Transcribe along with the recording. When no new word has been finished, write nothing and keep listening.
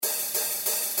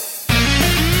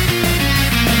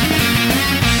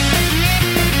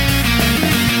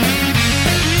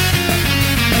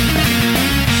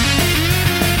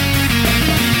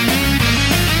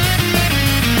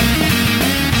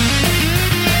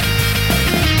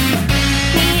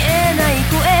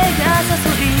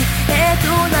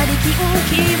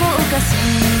かす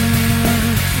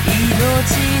命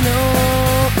の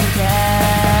歌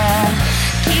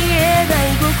消えな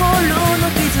い心の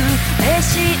傷メ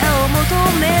シアを求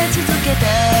め続けた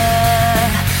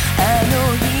あ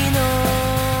の日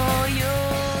の夜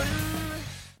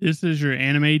This is your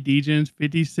anime Degens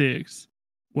 56.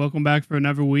 Welcome back for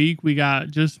another week. We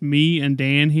got just me and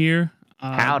Dan here.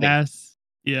 Howdy. Bass,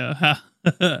 yeah.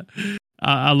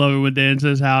 I love it when Dan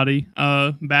says howdy.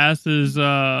 Bass is,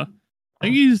 I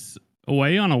think he's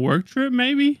away on a work trip,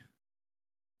 maybe?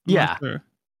 I'm not sure.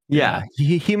 Yeah.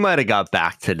 He might have got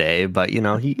back today, but you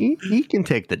know, he can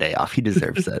take the day off. He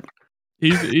deserves it.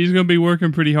 He's gonna be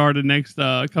working pretty hard the next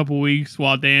couple weeks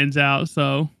while Dan's out.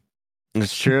 So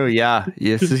it's true. Yeah.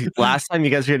 Yes. Last time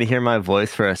you guys are gonna hear my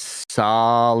voice for a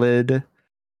solid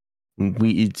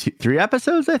 3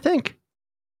 episodes, I think.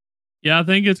 Yeah, I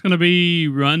think it's gonna be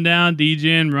rundown,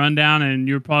 Degen, rundown, and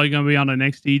you're probably gonna be on the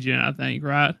next Degen, I think,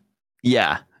 right?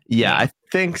 Yeah, I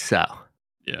think so.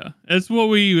 Yeah, that's what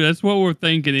we're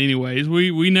thinking, anyways.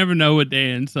 We never know with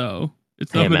Dan, so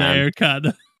it's up in the air, kind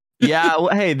of. Yeah, well,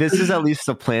 hey, this is at least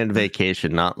a planned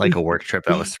vacation, not like a work trip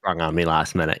that was sprung on me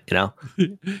last minute, you know?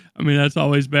 I mean, that's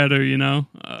always better, you know?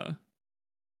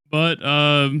 But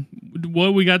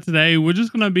what we got today, we're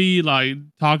just going to be like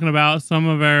talking about some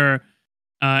of our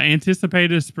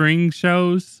anticipated spring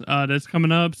shows that's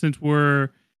coming up, since we're,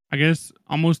 I guess,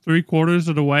 almost 3/4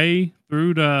 of the way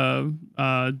through the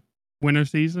winter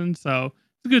season. So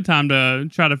it's a good time to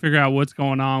try to figure out what's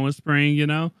going on with spring, you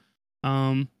know?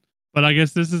 But I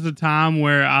guess this is a time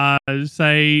where I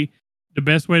say the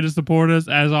best way to support us,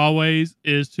 as always,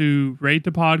 is to rate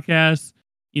the podcast.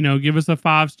 You know, give us a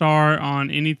 5-star on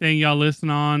anything y'all listen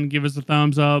on. Give us a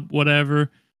thumbs up,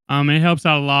 whatever. It helps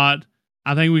out a lot.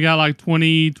 I think we got like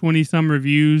 20 some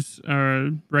reviews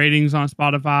or ratings on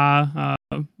Spotify,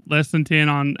 less than 10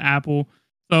 on Apple.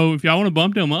 So if y'all want to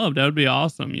bump them up, that would be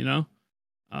awesome, you know?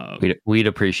 We'd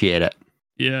appreciate it.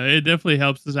 Yeah, it definitely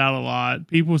helps us out a lot.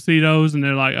 People see those and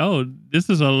they're like, "Oh, this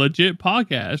is a legit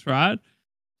podcast, right?"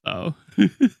 So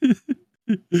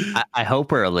I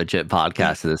hope we're a legit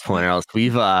podcast at this point, or else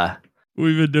we've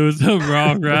been doing something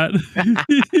wrong, right?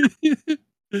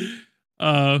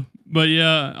 But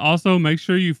yeah, also make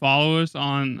sure you follow us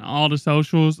on all the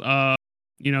socials.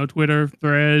 You know, Twitter,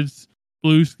 Threads,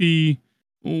 Bluesky,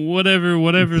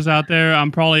 whatever's out there.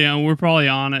 We're probably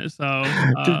on it. So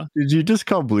did you just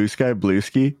call Blue Sky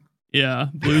Bluesky? Yeah,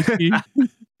 Bluesky.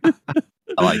 I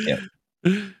like it.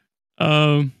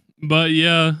 But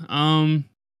yeah,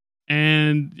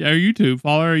 and our YouTube,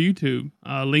 follow our YouTube,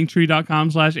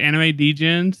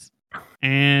 linktree.com/animedegens,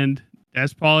 and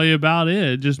that's probably about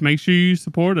it. Just make sure you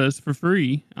support us for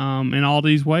free, in all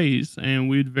these ways, and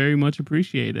we'd very much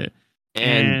appreciate it.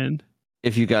 And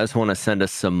if you guys want to send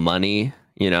us some money,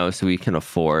 you know, so we can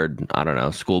afford, I don't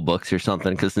know, school books or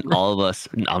something, because all of us,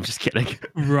 no, I'm just kidding.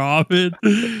 Robin.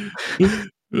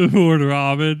 Lord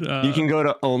Robin. You can go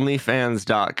to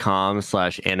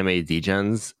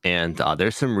onlyfans.com/animedegens, and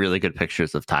there's some really good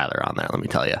pictures of Tyler on there, let me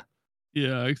tell you.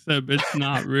 Yeah, except it's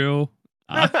not real.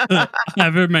 I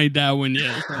haven't made that one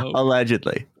yet. So.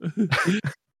 Allegedly.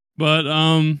 But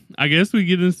I guess we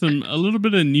get in a little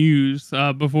bit of news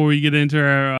before we get into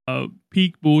our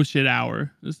peak bullshit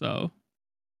hour. So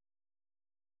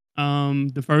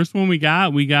the first one we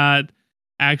got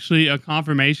actually a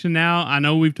confirmation now. I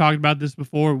know we've talked about this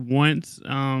before once,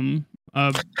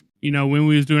 you know, when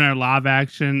we was doing our live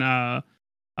action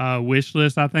wish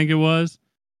list, I think it was.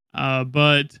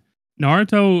 But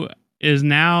Naruto is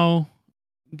now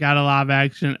got a live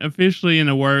action officially in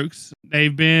the works.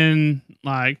 They've been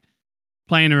like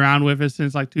playing around with it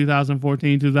since like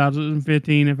 2014,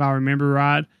 2015, if I remember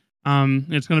right.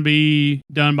 It's going to be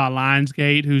done by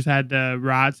Lionsgate, who's had the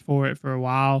rights for it for a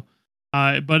while.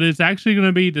 But it's actually going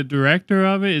to be the director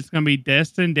of it. It's going to be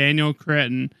Destin Daniel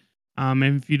Cretton. And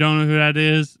if you don't know who that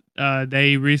is,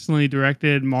 they recently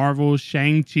directed Marvel's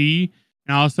Shang-Chi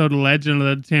and also The Legend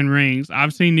of the Ten Rings.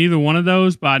 I've seen neither one of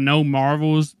those, but I know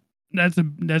Marvel's that's a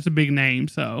big name.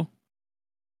 So,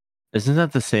 isn't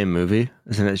that the same movie?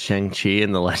 Isn't it Shang-Chi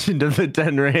and The Legend of the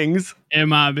Ten Rings? It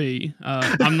might be.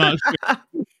 I'm not sure.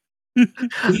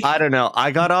 I don't know.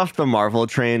 I got off the Marvel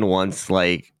train once,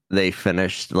 like, they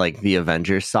finished like the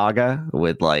Avengers saga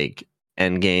with like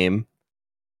Endgame.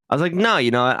 I was like, no,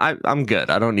 you know, I'm good.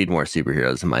 I don't need more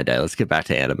superheroes in my day. Let's get back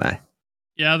to anime.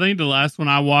 Yeah, I think the last one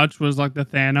I watched was like the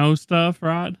Thanos stuff,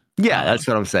 right? Yeah, that's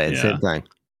what I'm saying. Yeah. Same thing.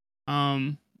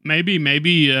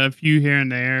 Maybe a few here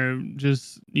and there,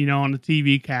 just, you know, on the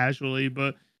TV casually,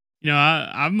 but you know,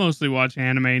 I've mostly watched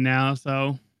anime now.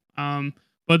 So,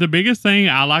 but the biggest thing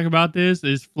I like about this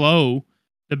is Flo,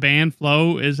 the band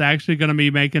Flow is actually going to be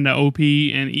making the OP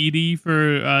and ED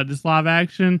for this live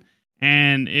action.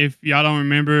 And if y'all don't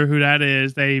remember who that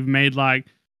is, they've made like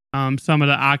some of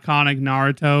the iconic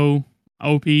Naruto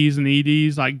OPs and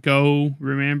EDs, like Go,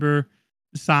 Remember,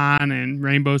 Sign, and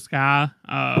Rainbow Sky.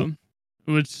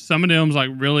 Which some of them's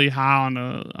like really high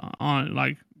on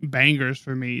like bangers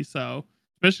for me. So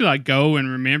especially like Go and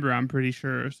Remember, I'm pretty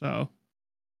sure. So,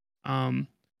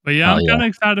 but yeah, I'm kind of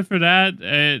excited for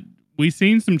that. We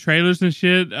seen some trailers and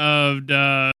shit of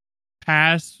the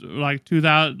past like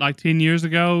 2000, like 10 years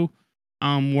ago,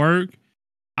 work.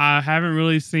 I haven't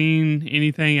really seen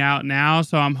anything out now,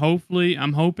 so I'm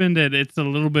hoping that it's a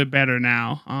little bit better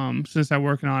now. Since I'm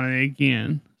working on it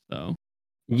again. So.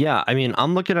 Yeah, I mean,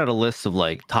 I'm looking at a list of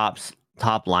like top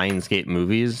Lionsgate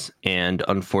movies, and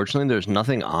unfortunately, there's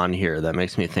nothing on here that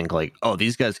makes me think like, oh,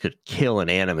 these guys could kill an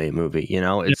anime movie. You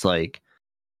know, it's like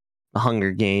The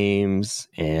Hunger Games,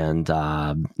 and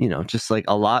you know, just like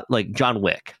a lot like John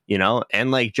Wick. You know,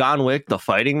 and like John Wick, the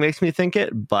fighting makes me think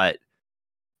it, but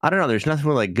I don't know. There's nothing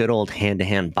with like good old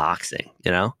hand-to-hand boxing.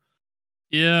 You know.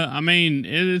 Yeah, I mean,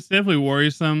 it's definitely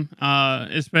worrisome.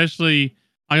 Especially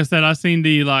like I said, I seen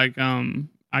the like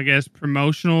I guess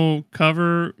promotional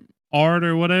cover art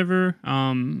or whatever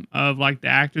of like the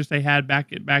actors they had back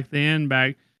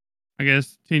I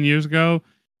guess 10 years ago,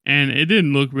 and it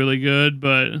didn't look really good.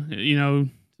 But you know,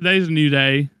 today's a new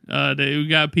day. We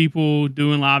got people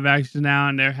doing live action now,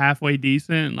 and they're halfway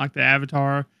decent. Like the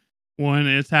Avatar one,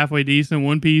 it's halfway decent.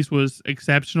 One Piece was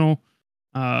exceptional.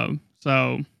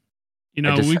 So you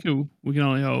know, we can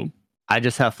only hope. I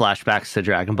just have flashbacks to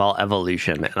Dragon Ball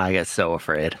Evolution, and I get so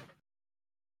afraid.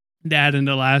 That in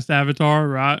the last Avatar,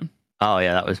 right? Oh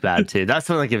yeah, that was bad too. That's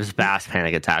when that gives vast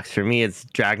panic attacks. For me, it's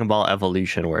Dragon Ball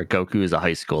Evolution, where Goku is a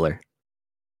high schooler.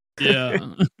 Yeah.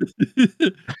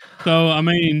 So I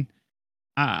mean,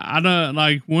 I don't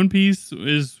like One Piece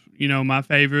is my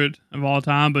favorite of all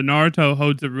time, but Naruto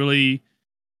holds a really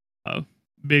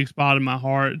big spot in my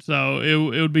heart. So it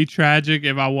would be tragic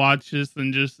if I watched this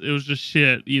and it was just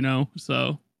shit,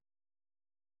 So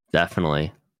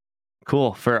definitely.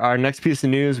 Cool. For our next piece of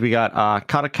news, we got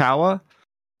Katakawa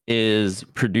is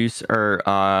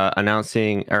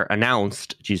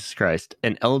announced, Jesus Christ,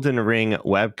 an Elden Ring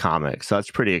webcomic. So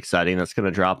that's pretty exciting. That's going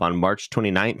to drop on March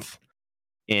 29th.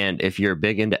 And if you're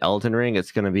big into Elden Ring,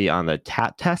 it's going to be on the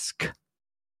Tatesc,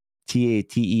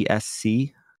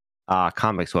 Tatesc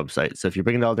comics website. So if you're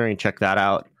big into Elden Ring, check that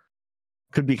out.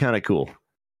 Could be kind of cool.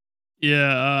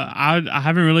 Yeah, I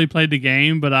haven't really played the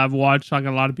game, but I've watched like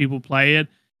a lot of people play it.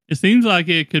 It seems like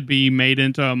it could be made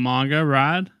into a manga,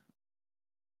 right?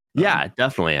 Yeah,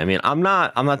 definitely. I mean, I'm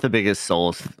not the biggest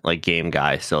Souls like game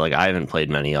guy, so like I haven't played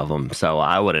many of them, so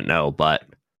I wouldn't know. But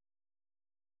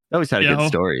they always had good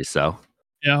stories. So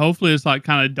yeah, hopefully it's like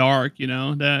kind of dark.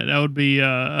 That would be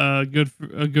a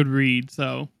good read.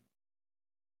 So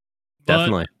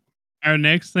definitely. Our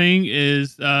next thing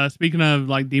is speaking of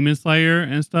like Demon Slayer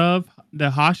and stuff, the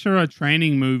Hashira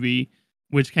training movie,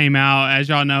 which came out. As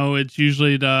y'all know, it's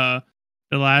usually the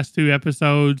last 2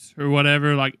 episodes or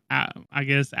whatever, like I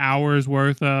guess hours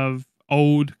worth of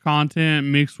old content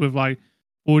mixed with like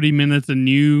 40 minutes of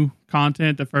new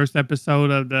content. The first episode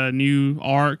of the new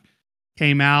arc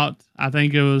came out. I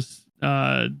think it was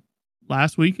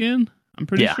last weekend. I'm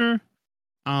pretty sure.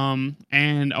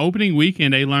 And opening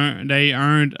weekend they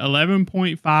earned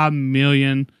 $11.5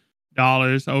 million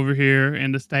over here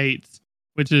in the States,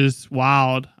 which is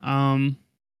wild.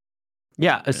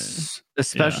 Yeah,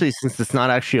 especially since it's not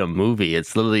actually a movie.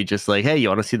 It's literally just like, hey, you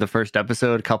want to see the first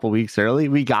episode a couple weeks early?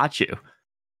 We got you.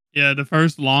 Yeah, the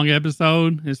first long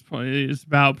episode is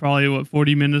about probably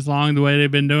 40 minutes long, the way they've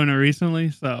been doing it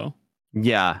recently. So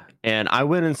yeah, and I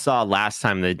went and saw last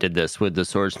time they did this with the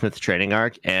Swordsmith training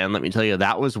arc, and let me tell you,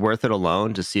 that was worth it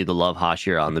alone to see the Love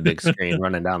Hashira on the big screen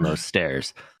running down those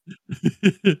stairs.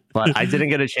 But I didn't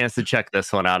get a chance to check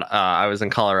this one out. I was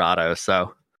in Colorado,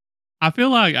 so I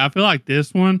feel like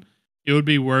this one, it would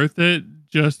be worth it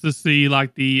just to see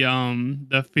like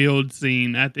the field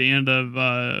scene at the end of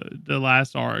the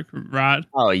last arc, right?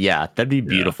 Oh yeah, that'd be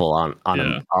beautiful on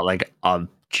a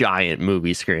giant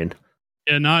movie screen.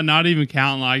 Yeah, not even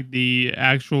counting like the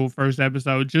actual first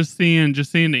episode, just seeing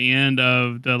the end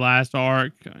of the last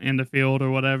arc in the field or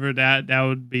whatever. That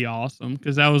would be awesome,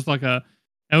 because that was like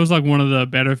one of the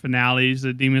better finales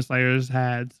that Demon Slayer's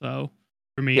had. So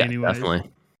for me, anyway, definitely.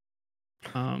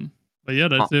 But yeah,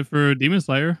 that's it for Demon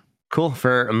Slayer. Cool.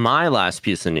 For my last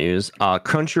piece of news,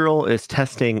 Crunchyroll is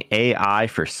testing AI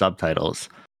for subtitles.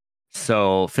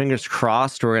 So fingers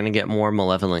crossed we're going to get more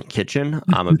Malevolent Kitchen.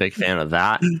 I'm a big fan of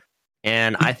that.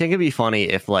 And I think it'd be funny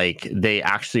if like they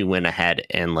actually went ahead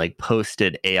and like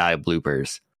posted AI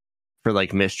bloopers for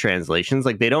like mistranslations.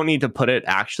 Like they don't need to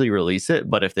actually release it,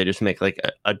 but if they just make like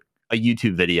a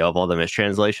YouTube video of all the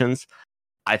mistranslations,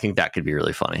 I think that could be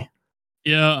really funny.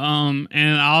 Yeah,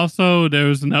 and also there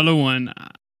was another one.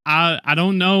 I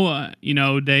don't know.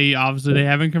 They obviously they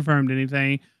haven't confirmed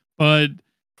anything, but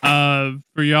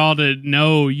for y'all to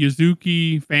know,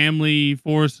 Yuzuki family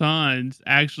four sons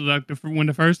actually like when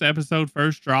the first episode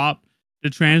first dropped, the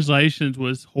translations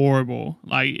was horrible.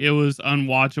 Like it was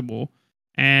unwatchable,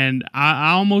 and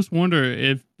I almost wonder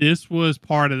if this was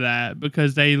part of that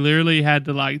because they literally had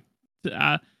to like.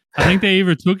 I think they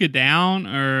either took it down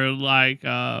or like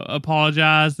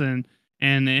apologized and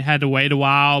it had to wait a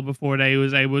while before they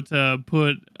was able to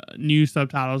put new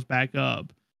subtitles back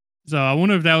up. So I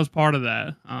wonder if that was part of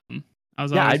that. I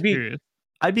was always curious.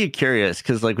 I'd be curious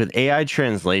because like with AI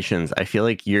translations, I feel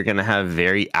like you're gonna have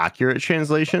very accurate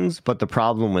translations, but the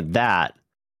problem with that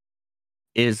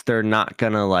is they're not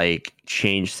gonna like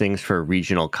change things for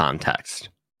regional context.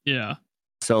 Yeah.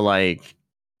 So like,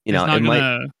 it's not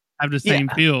gonna have the same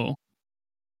feel.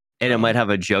 And it might have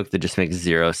a joke that just makes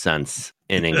 0 sense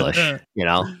in English,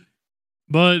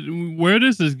 But where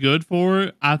this is good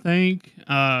for, I think,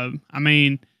 I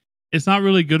mean, it's not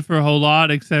really good for a whole lot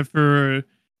except for,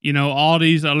 all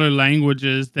these other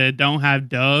languages that don't have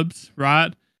dubs,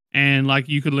 right? And like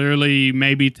you could literally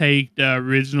maybe take the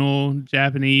original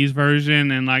Japanese version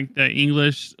and like the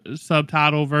English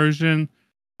subtitle version,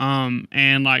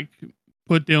 and like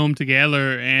put them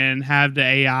together and have the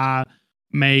AI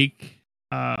make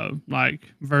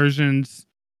like versions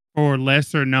for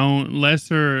less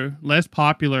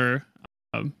popular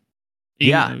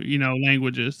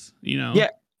languages. Yeah,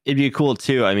 it'd be cool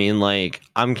too. I mean, like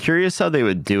I'm curious how they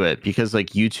would do it because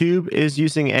like YouTube is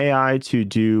using AI to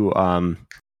do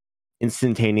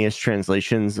instantaneous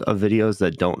translations of videos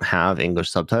that don't have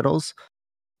English subtitles,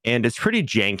 and it's pretty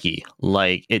janky.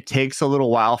 Like it takes a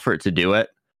little while for it to do it.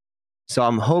 So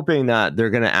I'm hoping that they're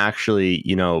going to actually,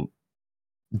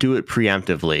 do it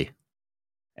preemptively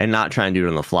and not try and do it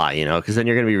on the fly, because then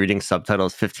you're going to be reading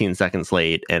subtitles 15 seconds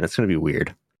late and it's going to be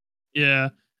weird. Yeah.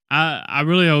 I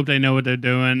really hope they know what they're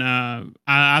doing.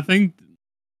 I think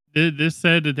this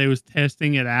said that they was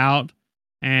testing it out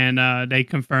and they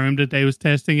confirmed that they was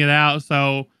testing it out.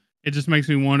 So it just makes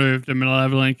me wonder if the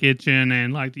Malevolent Kitchen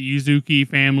and like the Yuzuki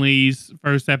family's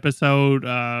first episode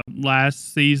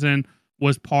last season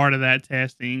was part of that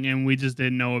testing and we just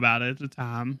didn't know about it at the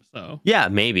time. So yeah,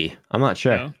 maybe. I'm not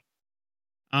sure.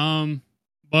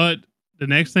 But the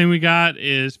next thing we got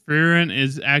is Frieren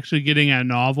is actually getting a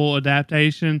novel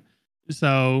adaptation.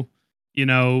 So,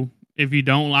 if you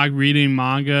don't like reading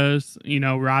mangas,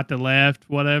 right to left,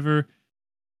 whatever,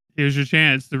 here's your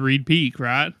chance to read Peak,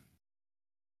 right?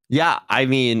 Yeah, I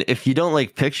mean, if you don't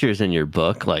like pictures in your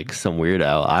book, like some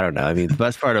weirdo, I don't know. I mean, the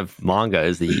best part of manga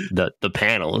is the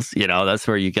panels, that's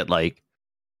where you get like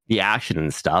the action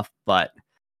and stuff. But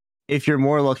if you're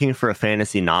more looking for a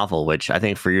fantasy novel, which I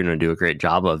think Frieren would do a great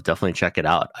job of, definitely check it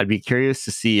out. I'd be curious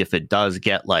to see if it does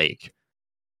get like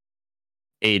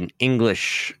an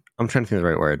English, I'm trying to think of the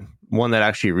right word, one that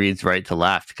actually reads right to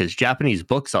left, because Japanese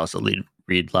books also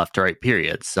read left to right,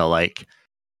 period. So like,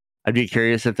 I'd be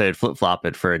curious if they'd flip-flop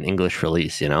it for an English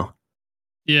release,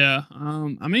 Yeah.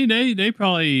 I mean, they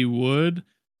probably would.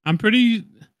 I'm pretty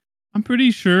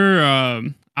sure,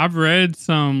 I've read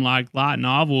some like light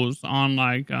novels on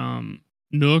like,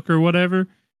 Nook or whatever,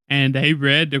 and they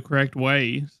read the correct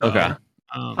way. So, okay.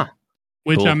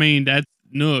 Which Cool. I mean, that's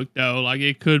Nook though. Like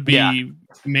it could be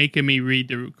making me read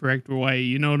the correct way.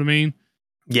 You know what I mean?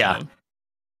 Yeah. So,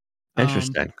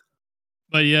 interesting.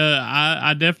 But yeah,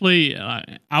 I definitely,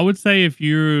 I would say if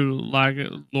you're like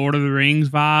Lord of the Rings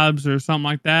vibes or something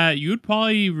like that, you would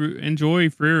probably enjoy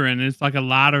Frieren. It's like a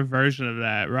lighter version of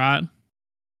that, right?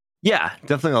 Yeah,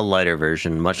 definitely a lighter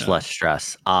version, much less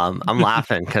stress. I'm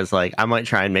laughing because like I might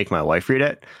try and make my wife read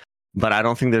it, but I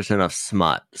don't think there's enough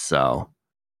smut. So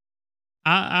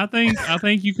I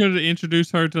think you could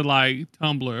introduce her to like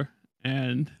Tumblr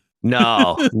and.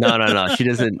 No. She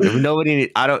doesn't. Nobody.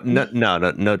 I don't. No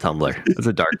Tumblr. It's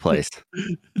a dark place.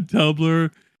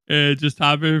 Tumblr. Just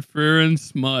type in Frieren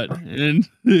smut, and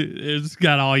it's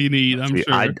got all you need. I'm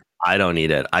sure. I don't need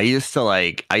it. I used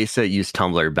to use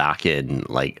Tumblr back in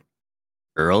like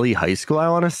early high school, I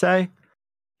want to say,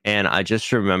 and I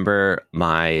just remember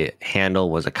my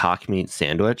handle was a cock meat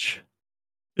sandwich,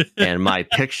 and my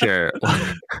picture.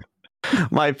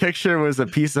 My picture was a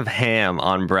piece of ham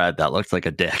on bread that looked like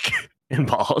a dick and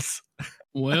balls.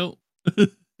 Well,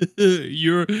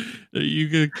 You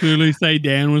could clearly say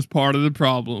Dan was part of the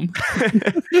problem.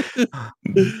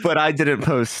 But I didn't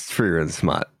post Freer and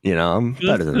Smut. You know, I'm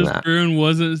better than that. Spoon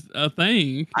wasn't a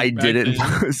thing. I didn't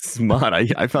post Smut.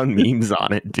 I found memes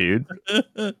on it, dude.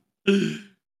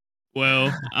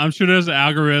 Well, I'm sure there's an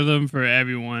algorithm for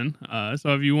everyone.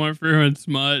 So if you want Freer and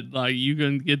Smut, like you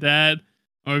can get that.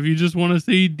 Or if you just want to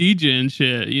see Degens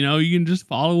shit, you know, you can just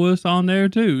follow us on there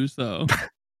too. So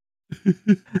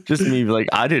just me like,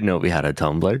 I didn't know we had a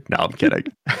Tumblr. No, I'm kidding.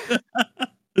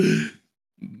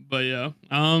 But yeah,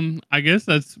 I guess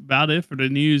that's about it for the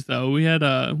news though. We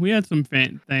had some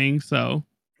things, so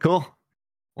cool.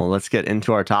 Well, let's get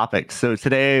into our topics. So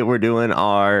today we're doing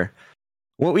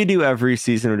what we do every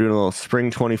season. We're doing a little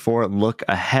spring 24 look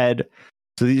ahead.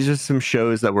 So these are some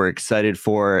shows that we're excited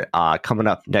for coming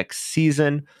up next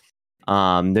season.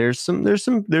 There's some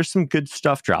good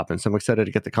stuff dropping, so I'm excited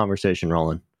to get the conversation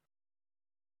rolling.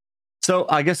 So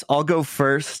I guess I'll go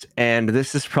first, and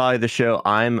this is probably the show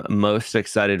I'm most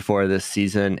excited for this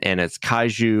season, and it's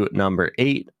Kaiju number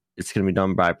 8. It's going to be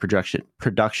done by Production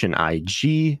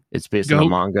IG. It's based on a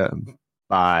manga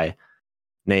by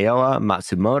Naoya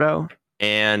Matsumoto,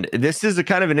 and this is a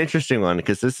kind of an interesting one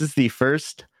because this is the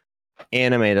first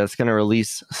anime that's going to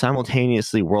release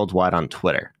simultaneously worldwide on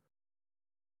Twitter.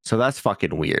 So that's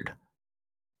fucking weird.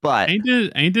 But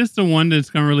ain't this the one that's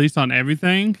going to release on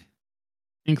everything?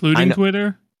 Including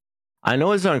Twitter? I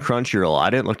know it's on Crunchyroll. I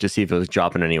didn't look to see if it was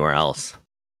dropping anywhere else.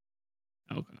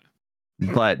 Okay.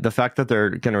 But the fact that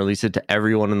they're going to release it to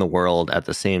everyone in the world at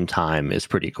the same time is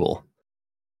pretty cool.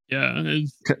 Yeah,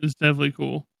 it's definitely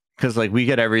cool. Because like we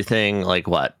get everything like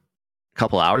what? A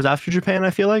couple hours after Japan,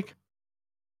 I feel like?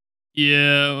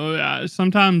 Yeah,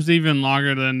 sometimes even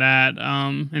longer than that.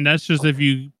 And that's just if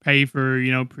you pay for,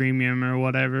 you know, premium or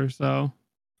whatever. So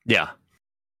yeah.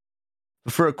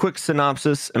 For a quick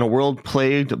synopsis, in a world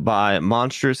plagued by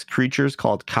monstrous creatures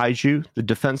called kaiju, the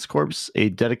Defense Corps, a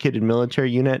dedicated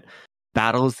military unit,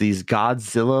 battles these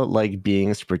Godzilla-like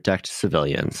beings to protect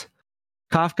civilians.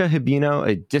 Kafka Hibino,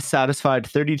 a dissatisfied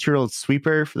 32-year-old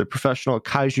sweeper for the professional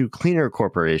Kaiju Cleaner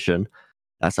Corporation,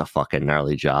 that's a fucking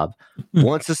gnarly job,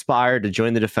 once aspired to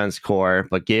join the Defense Corps,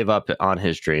 but gave up on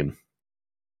his dream.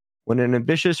 When an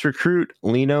ambitious recruit,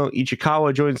 Lino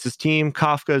Ichikawa, joins his team,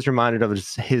 Kafka is reminded of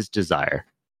his desire.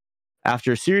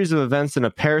 After a series of events and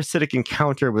a parasitic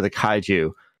encounter with a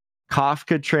kaiju,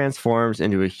 Kafka transforms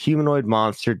into a humanoid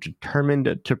monster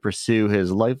determined to pursue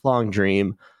his lifelong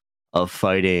dream of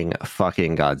fighting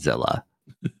fucking Godzilla.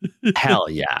 Hell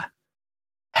yeah.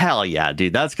 Hell yeah,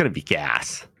 dude. That's going to be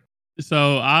gas.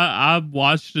 So I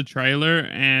watched the trailer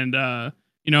and,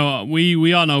 you know,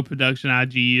 we all know Production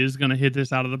IG is going to hit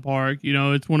this out of the park. You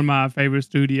know, it's one of my favorite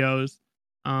studios.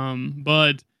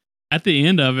 But at the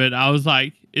end of it, I was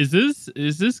like, is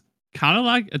this kind of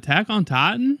like Attack on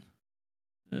Titan?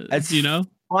 It's, you know,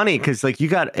 funny because like you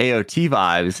got AOT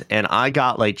vibes and I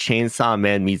got like Chainsaw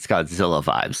Man meets Godzilla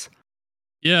vibes.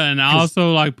 Yeah, and I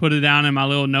also like put it down in my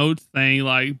little notes thing,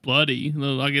 like bloody.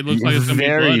 Like it looks like it's gonna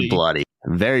very be bloody.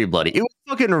 Very bloody. It was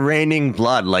fucking raining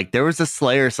blood. Like there was a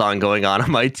Slayer song going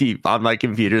on my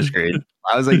computer screen.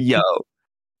 I was like, yo,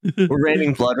 we're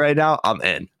raining blood right now. I'm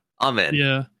in.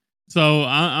 Yeah. So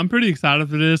I'm pretty excited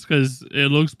for this because it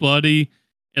looks bloody.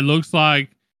 It looks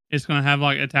like it's gonna have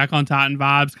like Attack on Titan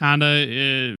vibes, kind of.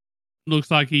 It looks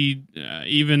like he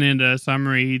even in the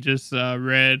summary he just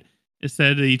read. It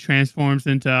said that he transforms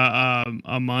into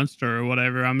a monster or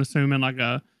whatever. I'm assuming like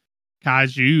a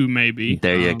kaiju, maybe.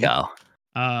 There you go.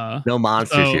 No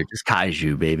monsters here, just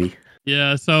kaiju, baby.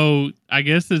 Yeah, so I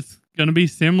guess it's gonna be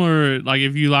similar. Like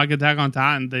if you like Attack on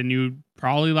Titan, then you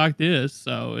probably like this.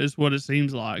 So it's what it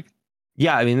seems like.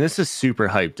 Yeah, I mean this is super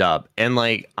hyped up, and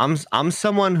like I'm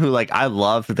someone who like I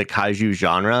love the kaiju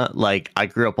genre. Like I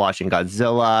grew up watching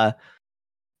Godzilla,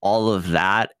 all of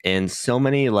that, and so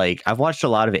many like I've watched a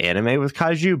lot of anime with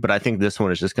kaiju, but I think this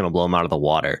one is just gonna blow them out of the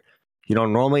water. You know,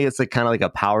 normally it's like kind of like a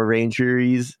Power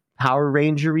Rangery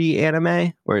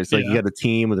anime where it's like you got a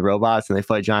team with robots and they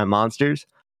fight giant monsters.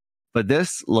 But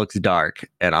this looks dark,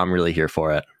 and I'm really here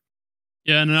for it.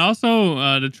 Yeah, and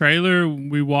also the trailer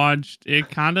we watched, it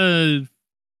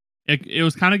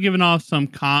was kind of giving off some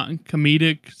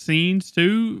comedic scenes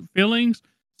too, feelings.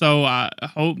 So I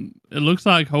hope it looks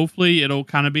like hopefully it'll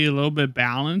kind of be a little bit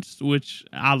balanced, which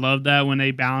I love that when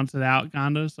they balance it out,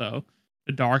 kind of. So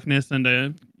the darkness and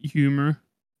the humor.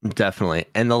 Definitely.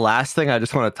 And the last thing I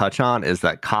just want to touch on is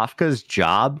that Kafka's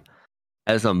job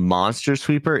as a monster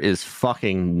sweeper is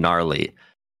fucking gnarly.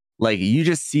 Like you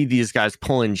just see these guys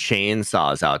pulling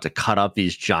chainsaws out to cut up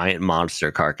these giant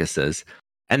monster carcasses.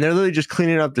 And they're literally just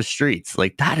cleaning up the streets.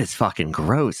 Like that is fucking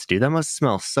gross, dude. That must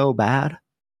smell so bad.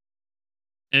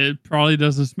 it probably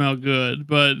doesn't smell good,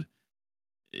 but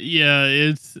yeah,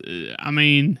 it's. I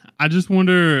mean, I just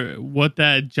wonder what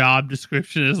that job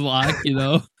description is like.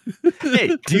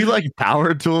 Hey, do you like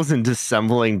power tools and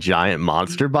disassembling giant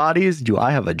monster bodies? Do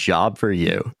I have a job for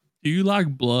you? Do you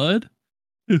like blood?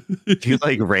 Do you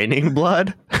like raining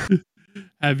blood?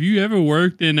 Have you ever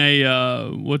worked in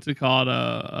a what's it called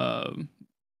uh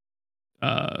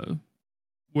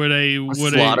where they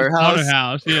Slaughterhouse?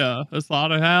 slaughterhouse? Yeah, a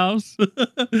slaughterhouse.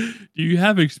 Do you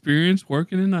have experience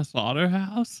working in a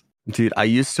slaughterhouse? Dude, I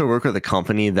used to work with a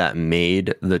company that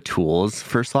made the tools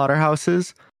for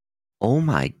slaughterhouses. Oh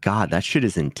my god, that shit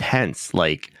is intense.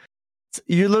 Like,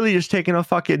 you're literally just taking a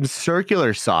fucking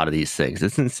circular saw to these things.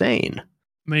 It's insane.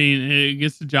 I mean, it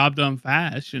gets the job done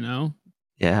fast.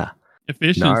 Yeah,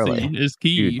 Efficiency gnarly. is Dude,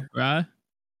 key, right?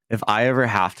 if I ever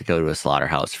have to go to a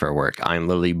slaughterhouse for work, I'm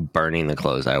literally burning the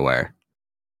clothes I wear.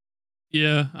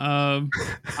 Yeah.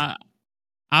 I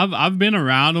I've been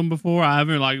around them before. I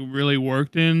haven't like really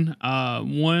worked in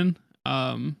one.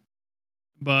 Um,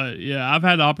 but yeah, I've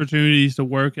had opportunities to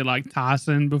work at like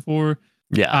Tyson before,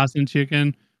 Yeah. Tyson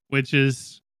Chicken, which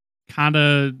is kind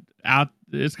of out.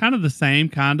 It's kind of the same,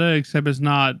 kind of, except it's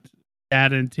not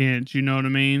that intense. You know what I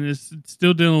mean? It's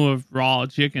still dealing with raw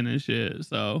chicken and shit.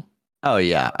 So Oh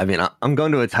yeah. I mean, I'm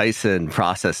going to a Tyson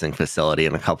processing facility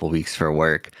in a couple weeks for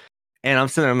work. And I'm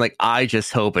sitting there, I'm like, I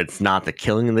just hope it's not the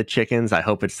killing of the chickens. I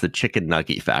hope it's the chicken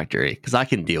nugget factory because I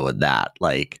can deal with that.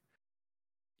 Like,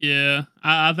 yeah,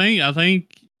 I think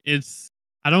it's.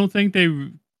 I don't think they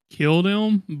killed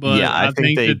him, yeah, but I I think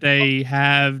think they, that they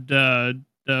have the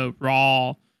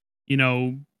raw, you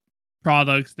know,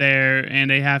 products there, and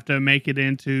they have to make it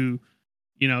into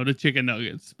the chicken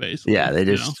nuggets, yeah, basically. they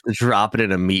just drop it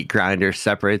in a meat grinder,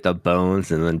 separate the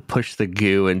bones, and then push the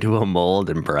goo into a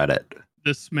mold and bread it.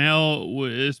 The smell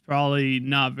is probably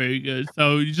not very good,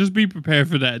 so you just be prepared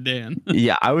for that, Dan.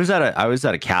 Yeah, I was at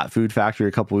a cat food factory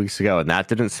a couple weeks ago, and that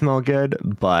didn't smell good.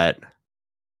 But I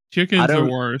Chickens are don't,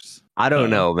 worse. I don't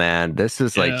So know, man. This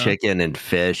is like yeah. chicken and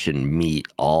fish and meat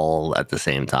all at the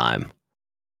same time.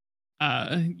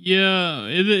 Yeah,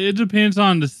 it depends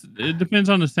on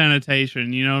the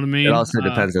sanitation. You know what I It mean? also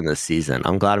depends on the season.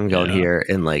 I'm glad I'm going Yeah, here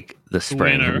in like the the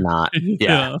spring and winter. not,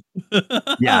 yeah, Yeah.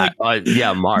 yeah,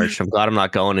 yeah, March. I'm glad I'm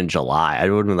not going in July. I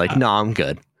would have been like, I, no, I'm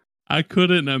good. I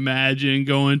couldn't imagine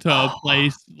going to a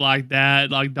place like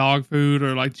that, like dog food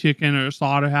or like chicken or a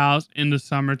slaughterhouse in the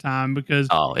summertime, because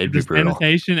Oh, it'd if be the brutal.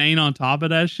 sanitation ain't on top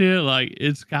of that shit, like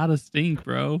it's gotta stink,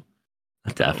 bro.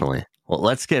 So Definitely. Well,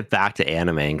 let's get back to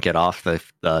anime and get off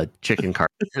the chicken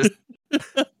carcasses.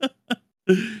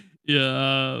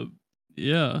 yeah,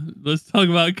 yeah. Let's talk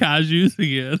about Kajus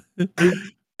again.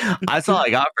 That's all I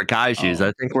got for kaijus. Oh,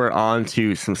 I think we're on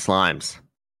to some slimes.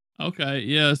 okay,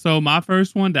 yeah. So my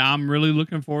first one that I'm really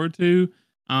looking forward to,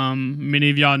 many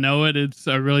of y'all know it. It's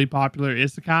a really popular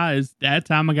isekai. Is That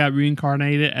Time I Got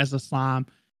Reincarnated as a Slime,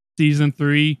 season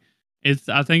 3.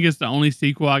 I think it's the only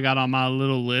sequel I got on my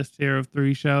little list here of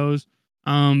 3 shows.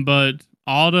 But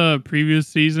all the previous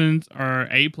seasons are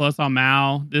 8+ on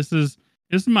Mal. This is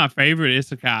my favorite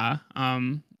isekai.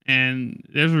 And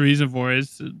there's a reason for it.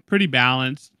 It's pretty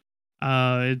balanced.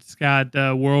 It's got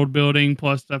world building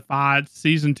plus the fights.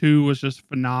 Season 2 was just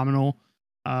phenomenal.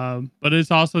 But it's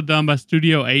also done by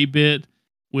Studio 8-Bit,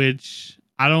 which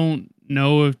I don't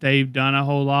know if they've done a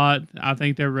whole lot. I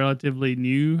think they're relatively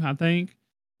new, I think.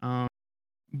 Um,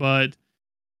 but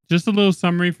just a little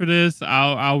summary for this.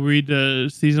 I'll read the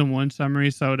season 1 summary,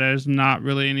 so there's not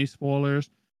really any spoilers.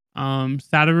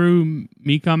 Satoru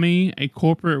Mikami, a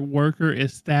corporate worker,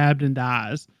 is stabbed and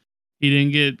dies. He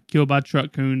didn't get killed by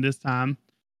Truck Coon this time.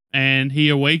 And he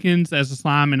awakens as a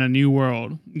slime in a new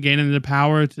world, gaining the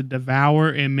power to devour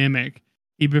and mimic.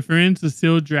 He befriends the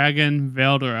sealed dragon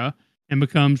Veldora and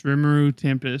becomes Rimuru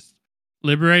Tempest.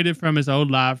 Liberated from his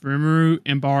old life, Rimuru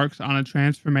embarks on a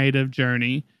transformative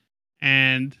journey.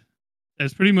 And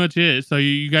that's pretty much it. So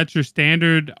you got your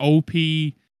standard OP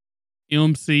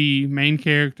MC main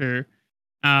character.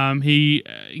 He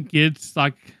gets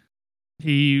like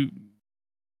he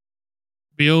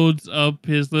builds up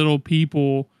his little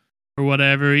people or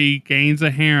whatever. He gains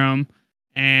a harem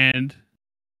and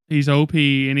he's OP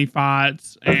and he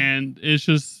fights, and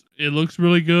it looks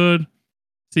really good.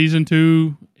 Season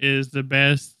 2 is the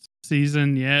best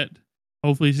season yet.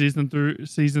 Hopefully season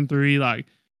 3 like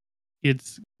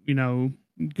it's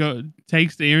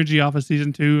takes the energy off of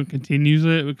season 2 and continues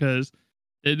it, because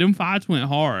them fights went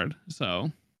hard.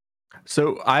 So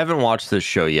I haven't watched this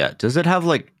show yet. Does it have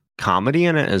like comedy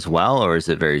in it as well, or is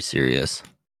it very serious?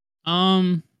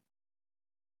 Um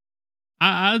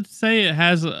I'd say it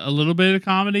has a little bit of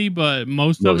comedy, but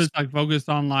most of Most, it's like focused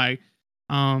on like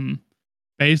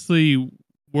basically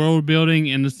world building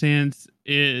in the sense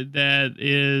that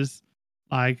is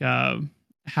like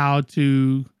how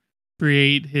to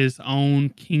create his own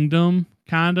kingdom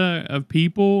kind of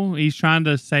people. He's trying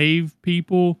to save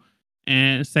people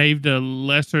and save the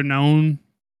lesser known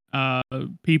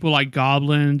people like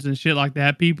goblins and shit like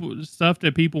that. People stuff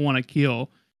that people want to kill.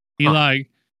 He Huh.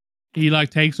 like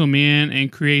takes them in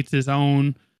and creates his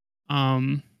own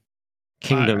um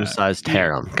Kingdom-sized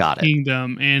harem. Got it.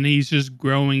 kingdom, and he's just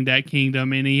growing that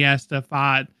kingdom, and he has to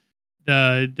fight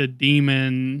the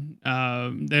demon.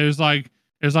 There's like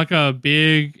a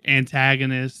big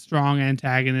antagonist, strong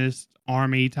antagonist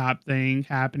army type thing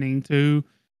happening too,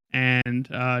 and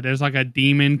there's like a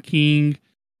demon king,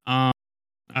 um,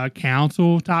 a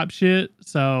council type shit.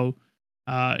 So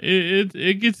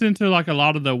it gets into like a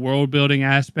lot of the world building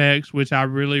aspects, which I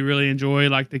really enjoy,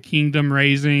 like the kingdom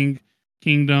raising,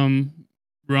 kingdom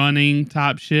running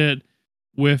type shit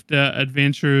with the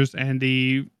adventures and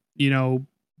the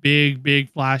big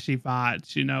flashy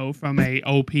fights from a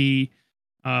OP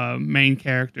main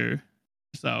character.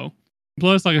 So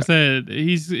plus, like I said,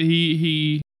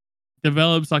 he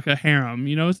develops like a harem.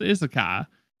 It's isekai.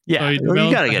 Yeah, So he well, you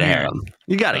develops gotta a get a harem. harem.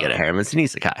 You gotta So- get a harem. It's an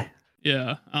isekai.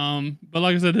 Yeah. But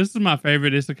like I said, this is my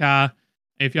favorite isekai.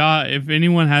 If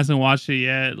anyone hasn't watched it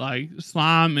yet, like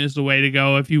Slime is the way to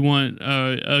go if you want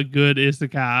a good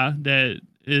isekai that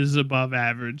is above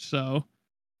average. So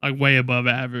like way above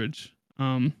average.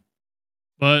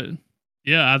 But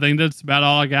yeah, I think that's about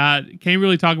all I got. Can't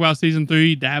really talk about season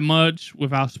 3 that much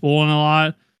without spoiling a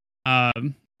lot.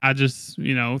 I just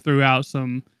threw out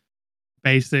some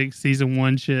basic season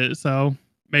 1 shit. So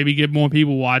maybe get more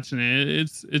people watching it.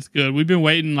 It's good. We've been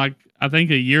waiting like I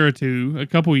think a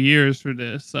couple years for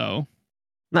this. So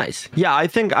Nice. Yeah, I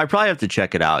think I probably have to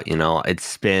check it out.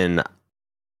 It's been.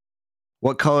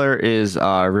 What color is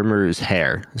Rimru's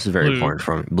hair? This is very Blue. important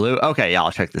for me. Blue? Okay, yeah,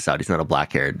 I'll check this out. He's not a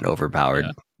black-haired, overpowered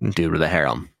dude with a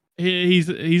harem. he's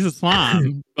a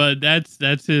slime, but that's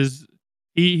his.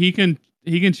 He can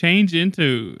change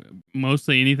into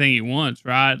mostly anything he wants,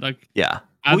 right? Like Yeah.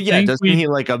 I Well, yeah, think doesn't he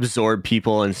like absorb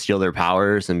people and steal their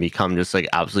powers and become just like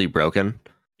absolutely broken?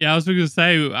 Yeah, I was going to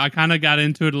say I kind of got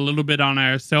into it a little bit on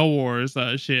our Cell Wars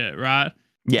shit, right?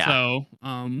 Yeah. So,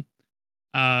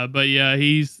 but yeah,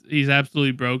 he's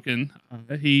absolutely broken.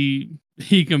 He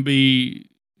can be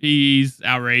he's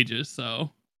outrageous. So,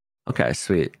 Okay,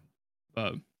 sweet.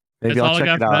 but Maybe that's I'll all I check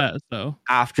got it for out that. So,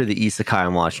 after the isekai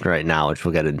I'm watching right now, which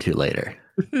we'll get into later.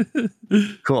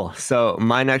 Cool. So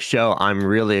my next show I'm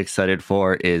really excited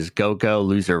for is Go Go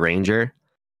Loser Ranger.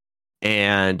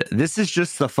 And this is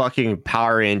just the fucking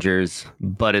Power Rangers,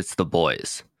 but it's the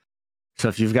boys. So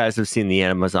if you guys have seen the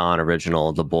Amazon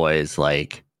original, The Boys,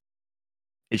 like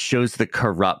it shows the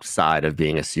corrupt side of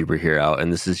being a superhero.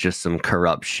 And this is just some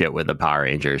corrupt shit with the Power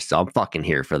Rangers. So I'm fucking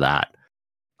here for that.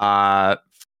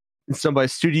 It's done by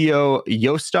Studio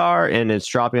Yostar, and it's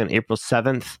dropping on April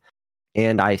 7th.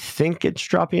 And I think it's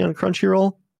dropping on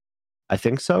Crunchyroll. I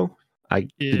think so. I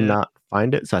did Yeah. not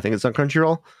find it, so I think it's on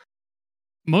Crunchyroll.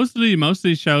 most of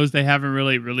these shows they haven't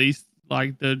really released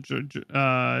like the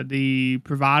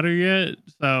provider yet.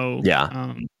 So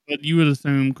Yeah. but you would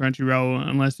assume Crunchyroll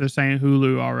unless they're saying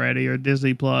Hulu already or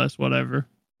Disney Plus, whatever.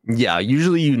 Yeah,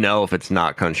 usually if it's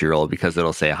not Crunchyroll because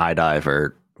it'll say High Dive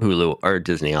or Hulu or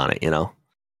Disney on it.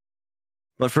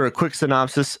 But for a quick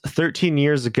synopsis, 13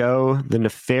 years ago, the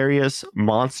nefarious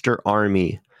monster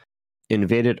army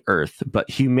invaded Earth, but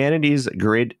humanity's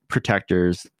great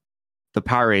protectors, the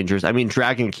Power Rangers,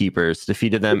 Dragon Keepers,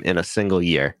 defeated them in a single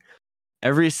year.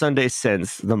 Every Sunday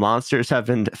since, the monsters have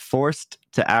been forced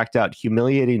to act out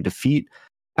humiliating defeat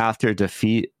after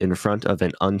defeat in front of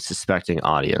an unsuspecting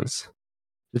audience.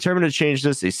 Determined to change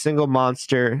this, a single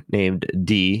monster named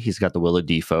D, he's got the Willow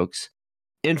D folks,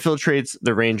 infiltrates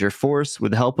the Ranger force.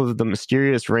 With the help of the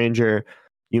mysterious Ranger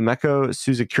Yumeko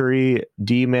Suzukuri,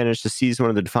 D managed to seize one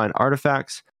of the defined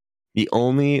artifacts, the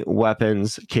only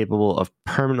weapons capable of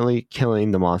permanently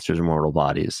killing the monster's mortal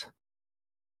bodies.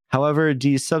 However,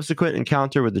 D's subsequent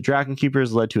encounter with the Dragon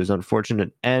Keepers led to his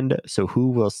unfortunate end, so who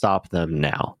will stop them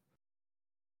now?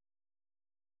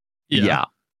 Yeah.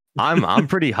 I'm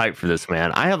pretty hyped for this,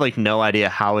 man. I have no idea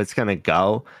how it's gonna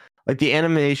go. Like the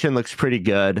animation looks pretty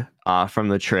good from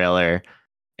the trailer,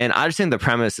 and I just think the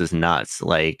premise is nuts.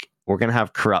 Like we're gonna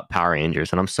have corrupt Power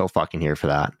Rangers, and I'm so fucking here for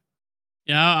that.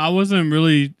 Yeah, I wasn't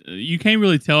really. You can't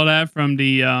really tell that from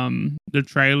the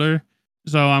trailer.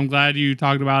 So I'm glad you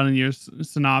talked about it in your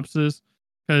synopsis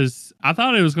because I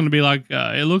thought it was going to be like.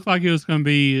 It looked like it was going to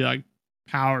be like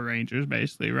Power Rangers,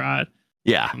 basically, right?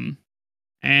 Yeah.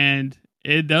 And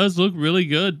It does look really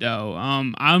good though.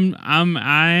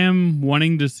 I am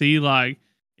wanting to see like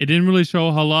it didn't really show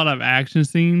a whole lot of action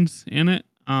scenes in it.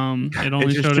 It It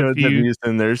only just showed a showed them few.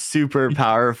 using their super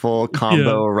powerful Yeah,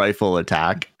 combo rifle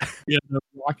attack. yeah, the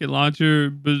rocket launcher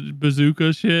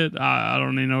bazooka shit. I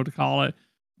don't even know what to call it,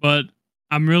 but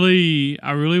I really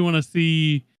want to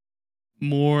see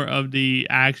more of the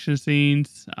action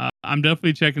scenes. I'm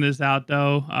definitely checking this out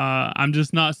though. I'm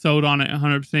just not sold on it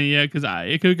 100% yet because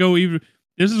it could go either.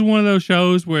 This is one of those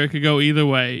shows where it could go either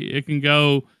way. It can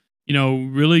go,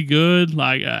 really good,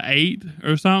 like a 8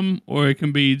 or something, or it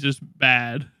can be just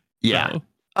bad. Yeah. So.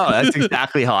 Oh, that's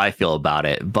exactly how I feel about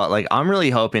it. But like, I'm really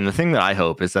hoping, the thing that I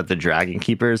hope is that the Dragon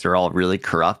Keepers are all really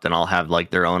corrupt and all have like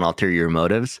their own ulterior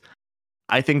motives.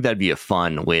 I think that'd be a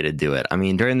fun way to do it. I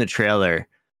mean, during the trailer,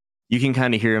 you can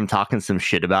kind of hear them talking some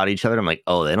shit about each other. I'm like,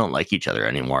 oh, they don't like each other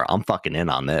anymore. I'm fucking in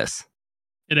on this.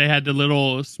 They had the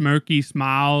little smirky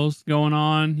smiles going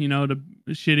on,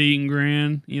 the shit eating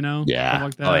grin, Yeah. stuff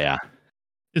like that. Oh, yeah.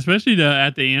 Especially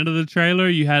at the end of the trailer,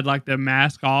 you had like the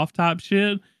mask off type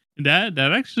shit. That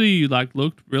actually like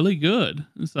looked really good.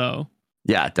 So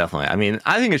yeah, definitely. I mean,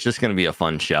 I think it's just going to be a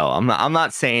fun show. I'm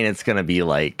not saying it's going to be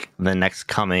like the next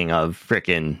coming of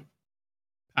freaking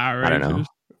Power I don't know,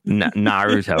 Rangers.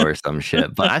 Naruto or some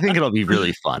shit, but I think it'll be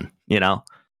really fun,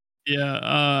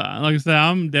 Yeah, like I said,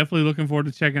 I'm definitely looking forward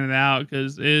to checking it out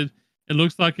because it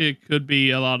looks like it could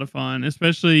be a lot of fun,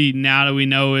 especially now that we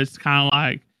know it's kind of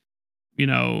like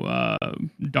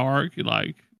dark,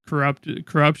 like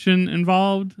corruption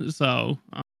involved. So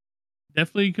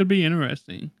definitely could be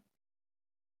interesting.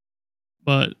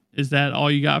 But is that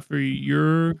all you got for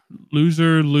your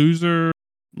loser ranger?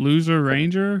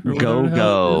 Or Go, whatever the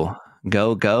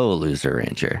hell go, loser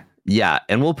ranger. Yeah,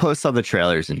 and we'll post all the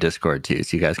trailers in Discord too,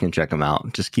 so you guys can check them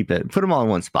out. Just put them all in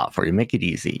one spot for you. Make it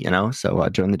easy, So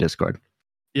join the Discord.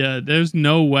 Yeah, there's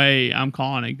no way I'm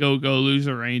calling it go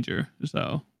loser ranger.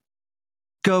 So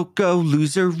go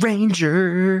loser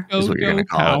ranger is what you're gonna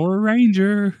call Power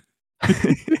Ranger.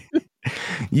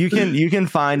 You can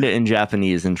find it in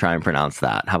Japanese and try and pronounce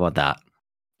that. How about that?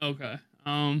 Okay.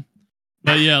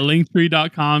 But yeah,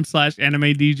 linktree.com/anime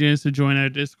Degens to join our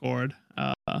Discord.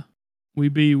 We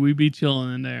be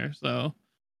chilling in there. So,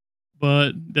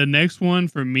 but the next one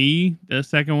for me, the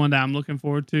second one that I'm looking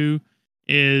forward to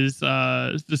is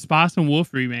the Spice and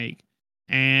Wolf remake,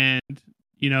 and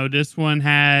this one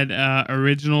had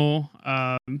original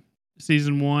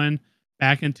season 1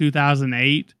 back in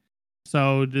 2008.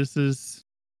 So this has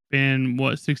been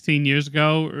 16 years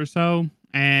ago or so,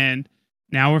 and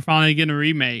now we're finally getting a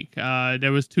remake.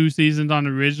 There was 2 seasons on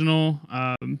the original.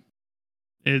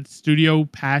 It's Studio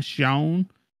Passion,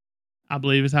 I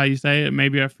believe is how you say it.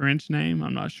 Maybe a French name.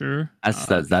 I'm not sure.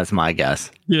 That's my guess.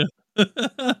 Yeah.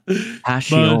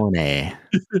 Passione.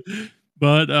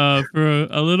 But for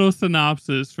a little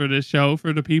synopsis for this show,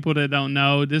 for the people that don't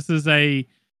know, this is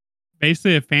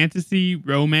basically a fantasy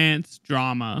romance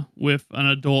drama with an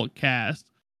adult cast.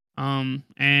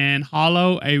 And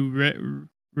Hollow, a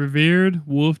revered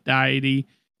wolf deity,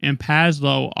 and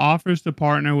Paslow offers to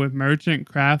partner with merchant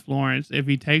Kraft Lawrence if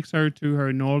he takes her to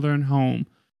her northern home.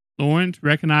 Lawrence,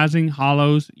 recognizing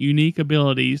Hollow's unique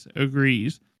abilities,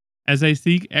 agrees. As they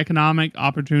seek economic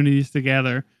opportunities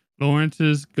together,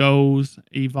 Lawrence's goals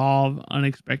evolve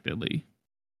unexpectedly.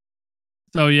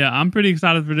 So yeah, I'm pretty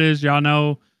excited for this. Y'all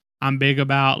know I'm big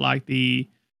about like the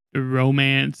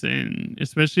romance, and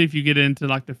especially if you get into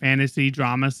like the fantasy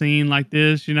drama scene like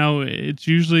this, it's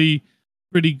usually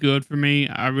pretty good for me.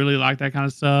 I really like that kind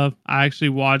of stuff. I actually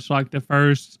watched like the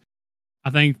first, I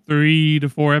think 3 to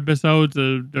 4 episodes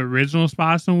of the original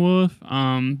Spice and Wolf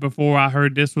before I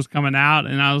heard this was coming out,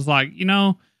 and I was like,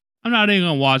 I'm not even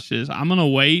gonna watch this. I'm gonna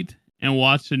wait and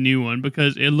watch the new one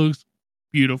because it looks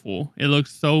beautiful. It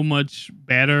looks so much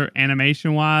better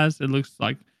animation wise. It looks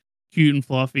like cute and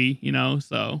fluffy,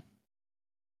 so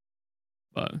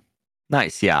but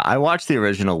Nice. Yeah, I watched the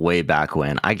original way back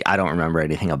when. I don't remember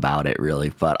anything about it really,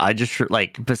 but I just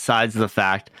like, besides the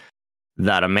fact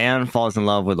that a man falls in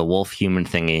love with a wolf human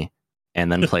thingy and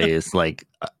then plays like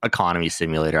economy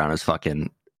simulator on his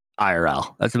fucking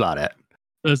IRL. That's about it.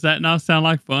 Does that not sound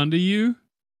like fun to you?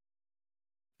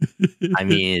 I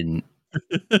mean,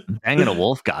 banging a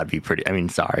wolf god would be pretty. I mean,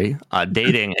 sorry,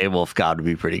 dating a wolf god would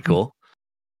be pretty cool.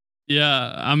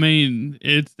 Yeah, I mean,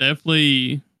 it's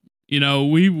definitely,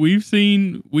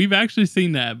 we've actually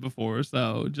seen that before.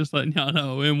 So just letting y'all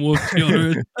know, in Wolf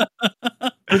Children.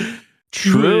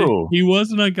 True. He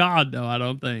wasn't a god though, I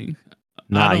don't think.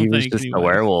 Nah, he was just a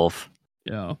werewolf.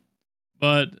 Yeah.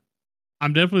 But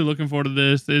I'm definitely looking forward to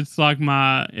this. It's like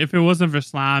if it wasn't for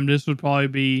slime, this would probably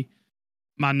be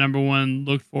my number one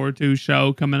look forward to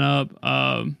show coming up.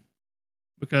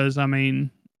 Because I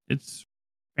mean, it's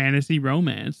fantasy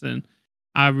romance, and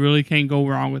I really can't go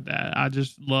wrong with that. I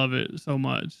just love it so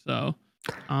much. So,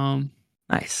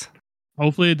 Nice.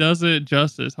 hopefully it does it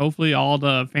justice. Hopefully all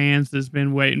the fans that's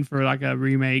been waiting for like a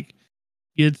remake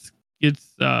gets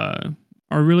are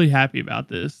really happy about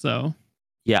this. So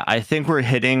Yeah, I think we're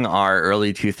hitting our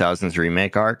early 2000s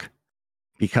remake arc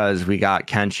because we got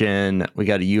Kenshin, we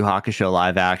got a Yu Hakusho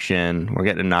live action, we're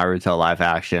getting a Naruto live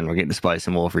action, we're getting a Spice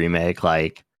and Wolf remake,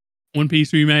 like One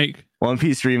Piece remake. One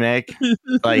Piece remake.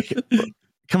 Like,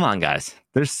 come on, guys.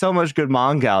 There's so much good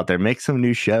manga out there. Make some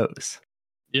new shows.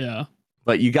 Yeah.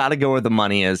 But you got to go where the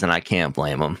money is, and I can't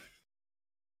blame them.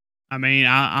 I mean,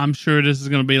 I'm sure this is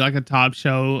going to be like a top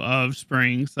show of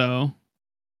spring. So,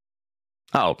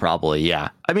 Oh, probably, yeah.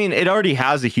 I mean, it already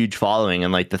has a huge following,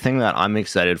 and like the thing that I'm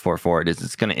excited for it is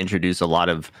it's going to introduce a lot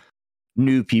of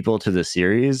new people to the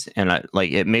series, and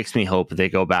it makes me hope they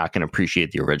go back and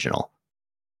appreciate the original.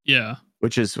 yeah.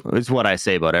 Which is what I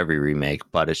say about every remake,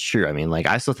 but it's true. I mean, like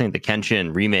I still think the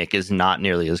Kenshin remake is not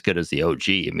nearly as good as the OG.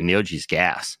 I mean, the OG's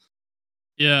gas.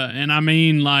 Yeah, and I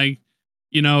mean, like,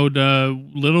 you know, the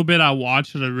little bit I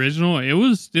watched of the original, it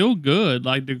was still good.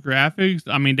 Like the graphics,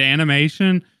 I mean, the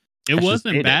animation, it That's just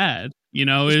wasn't dated. bad. You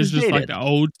know, It's it's just just like dated. the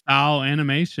old style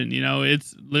animation. You know,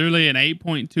 it's literally an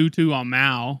 8.22 on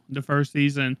Mao the first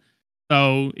season.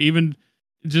 So even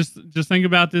just think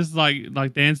about this, like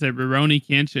Dan said, Rurouni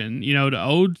Kenshin. You know, the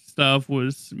old stuff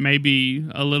was maybe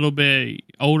a little bit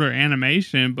older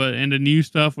animation, but and the new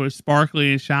stuff was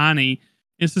sparkly and shiny.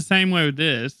 It's the same way with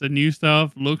this. The new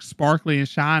stuff looks sparkly and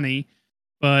shiny,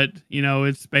 but you know,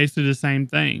 it's basically the same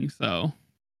thing. So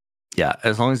Yeah,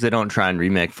 as long as they don't try and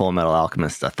remake Full Metal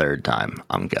Alchemist a third time,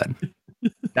 I'm good.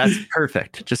 That's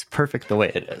perfect. Just perfect the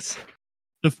way it is.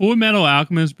 the Full Metal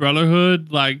Alchemist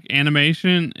Brotherhood like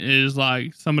animation is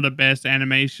like some of the best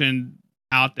animation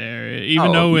out there.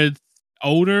 Even though it's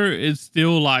older, it's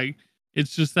still like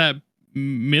it's just that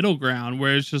middle ground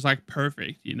where it's just like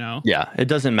perfect, you know? Yeah, it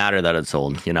doesn't matter that it's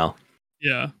old, you know?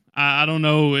 Yeah. I don't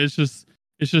know. It's just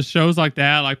shows like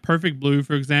that, like Perfect Blue,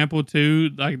 for example, too.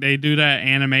 Like they do that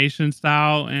animation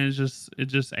style, and it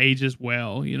just ages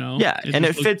well, you know. Yeah, and it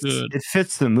just looks fits good. it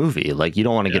fits the movie. Like you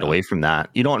don't want to get Yeah. away from that.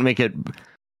 You don't want to make it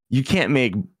you can't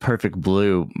make Perfect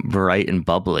Blue bright and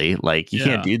bubbly. Like you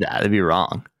can't Yeah. do that. That'd be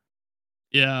wrong.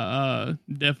 Yeah,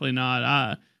 definitely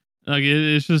not.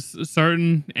 It's just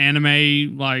certain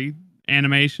anime like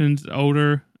animations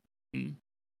older.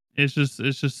 It's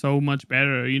just so much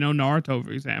better. You know, Naruto,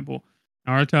 for example.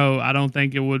 Naruto, I don't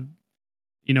think it would,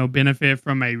 you know, benefit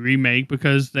from a remake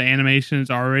because the animation is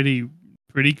already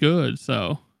pretty good.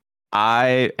 So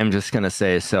I am just gonna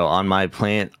say, so on my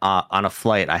plane, on a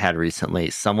flight I had recently,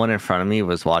 someone in front of me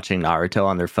was watching Naruto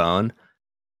on their phone,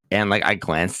 and like I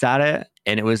glanced at it,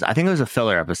 and I think it was a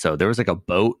filler episode. There was like a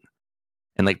boat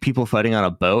and like people fighting on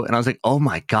a boat, and I was like, oh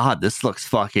my god, this looks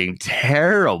fucking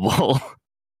terrible.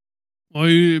 well,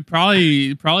 you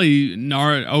probably OG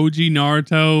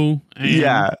Naruto and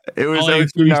Yeah, it was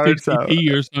probably OG Naruto.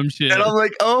 360p or some shit. And I'm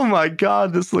like, oh my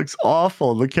god, this looks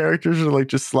awful. The characters are like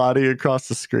just sliding across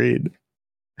the screen.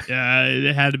 Yeah,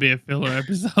 it had to be a filler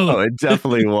episode. Oh, it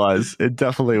definitely was. It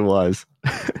definitely was.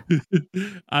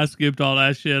 I skipped all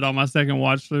that shit on my second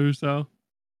watch through. So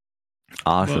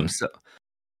Awesome. But- So,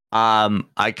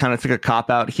 I kind of took a cop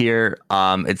out here.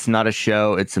 It's not a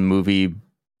show; it's a movie,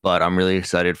 but I'm really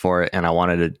excited for it, and I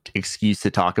wanted an excuse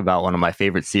to talk about one of my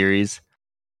favorite series.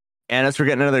 And as we're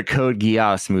getting another Code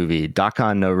Geass movie,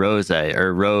 Dakan no Rose,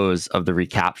 or Rose of the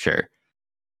Recapture.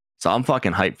 So I'm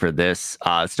fucking hyped for this.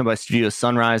 It's done by Studio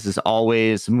Sunrise as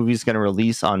always. The movie's going to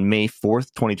release on May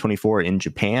 4th, 2024 in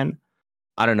Japan.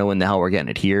 I don't know when the hell we're getting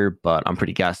it here, but I'm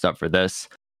pretty gassed up for this.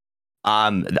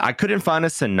 I couldn't find a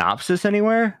synopsis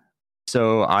anywhere,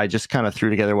 so I just kind of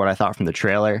threw together what I thought from the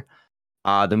trailer.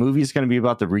 The movie is going to be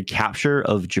about the recapture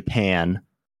of Japan,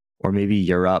 or maybe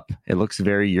Europe. It looks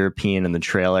very European in the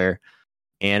trailer,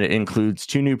 and it includes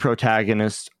two new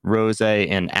protagonists, Rose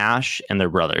and Ash, and their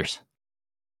brothers.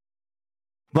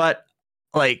 But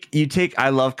like I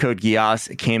love Code Geass.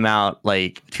 It came out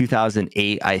like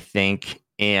 2008, I think,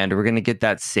 and we're gonna get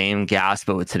that same gas,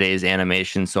 but with today's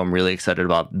animation. So I'm really excited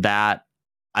about that.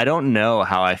 I don't know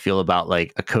how I feel about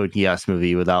like a Code Geass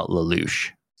movie without Lelouch.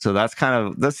 So that's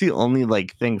the only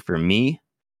like thing for me.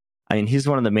 I mean, he's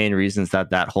one of the main reasons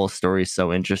that whole story is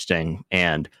so interesting.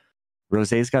 And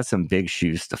Rosé's got some big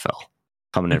shoes to fill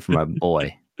coming in from my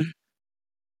boy.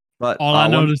 But all I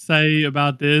know to say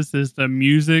about this is the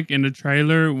music in the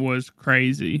trailer was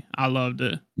crazy. I loved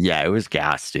it. Yeah, it was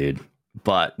gas, dude.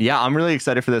 But yeah, I'm really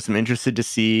excited for this. I'm interested to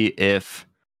see if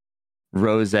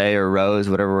Rose or Rose,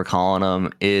 whatever we're calling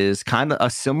him, is kind of a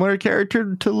similar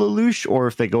character to Lelouch, or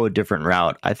if they go a different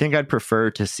route. I think I'd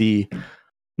prefer to see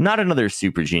not another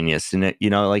super genius in it. You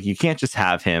know, like you can't just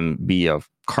have him be a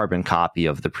carbon copy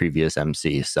of the previous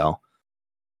MC. So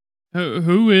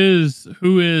Who is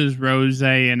Rose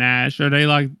and Ash? Are they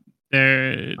like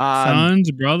their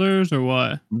sons, brothers, or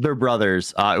what? They're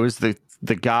brothers. It was the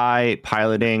guy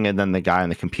piloting and then the guy on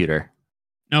the computer.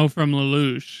 No, from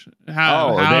Lelouch.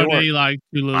 How are they like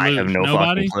to Lelouch? I have no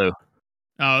Nobody? fucking clue.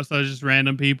 Oh, so it's just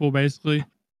random people, basically?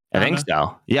 I think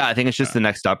so. Yeah, I think it's just the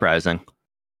next uprising.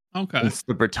 Okay. It's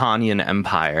the Britannian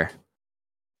Empire.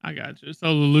 I got you. So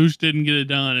Lelouch didn't get it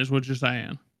done, is what you're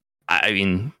saying. I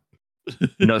mean,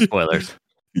 no spoilers.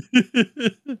 He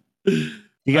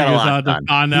got a lot done.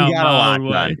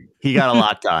 He got a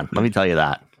lot done. Let me tell you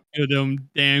that. Them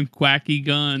damn quacky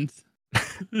guns.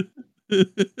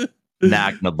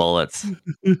 Magna bullets.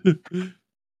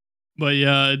 But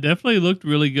yeah, it definitely looked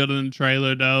really good in the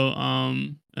trailer though.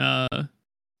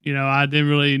 You know, I didn't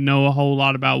really know a whole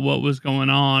lot about what was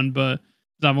going on, but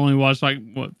I've only watched like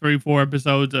 3-4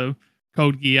 episodes of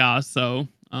Code Geass, so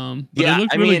but it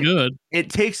looked really good. It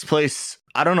takes place,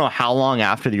 I don't know how long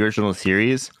after the original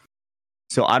series.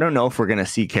 So I don't know if we're gonna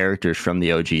see characters from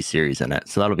the OG series in it.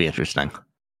 So that'll be interesting.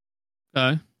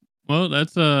 Okay. Well,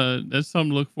 that's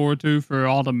something to look forward to for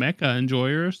all the mecha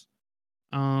enjoyers.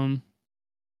 Go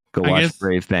watch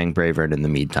Brave Bang Braveheart in the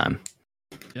meantime.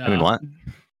 Yeah. I mean, what?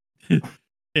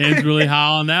 Dan's really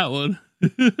high on that one.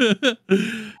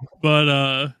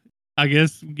 But I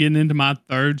guess getting into my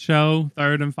third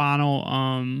and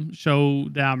final show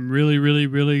that I'm really, really,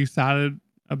 really excited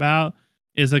about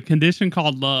is A Condition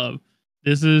Called Love.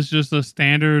 This is just a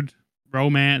standard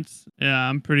romance.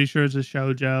 I'm pretty sure it's a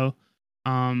shoujo.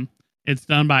 It's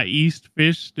done by East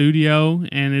Fish Studio,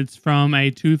 and it's from a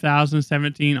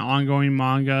 2017 ongoing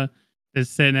manga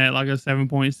that's sitting at like a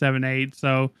 7.78.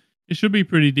 So it should be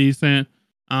pretty decent.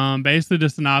 Basically, the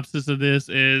synopsis of this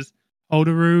is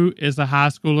Hotaru is a high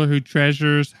schooler who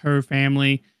treasures her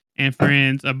family and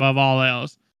friends above all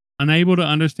else. Unable to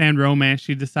understand romance,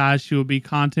 she decides she will be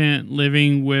content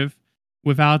living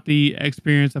without the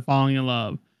experience of falling in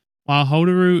love. While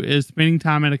Hotaru is spending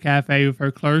time at a cafe with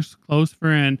her close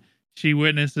friend, she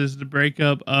witnesses the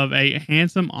breakup of a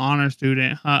handsome honor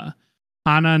student,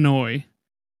 Hana Noi.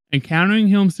 Encountering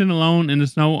him sitting alone in the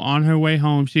snow on her way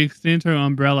home, she extends her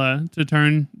umbrella to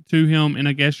turn to him in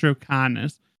a gesture of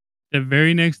kindness. The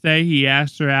very next day, he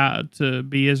asks her out to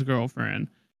be his girlfriend.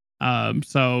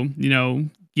 So, you know,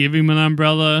 give him an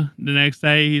umbrella. The next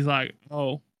day, he's like,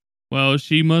 oh, well,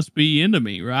 she must be into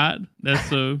me, right?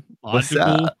 That's a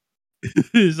logical.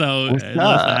 So let's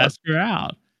ask her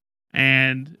out.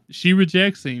 And she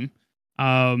rejects him.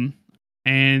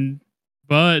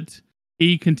 But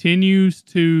he continues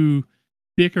to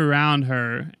stick around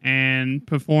her and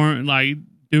perform,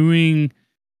 doing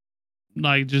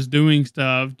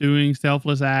stuff, doing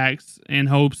selfless acts in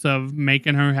hopes of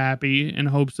making her happy, in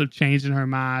hopes of changing her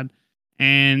mind.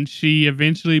 And she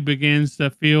eventually begins to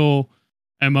feel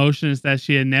emotions that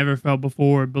she had never felt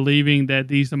before, believing that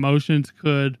these emotions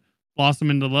could blossom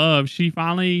into love. She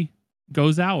finally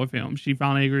goes out with him. She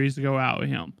finally agrees to go out with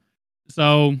him.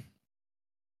 So,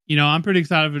 you know, I'm pretty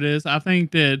excited for this. I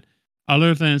think that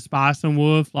other than Spice and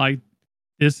Wolf, like,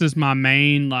 this is my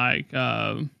main,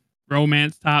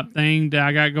 romance type thing that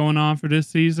I got going on for this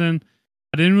season.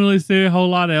 I didn't really see a whole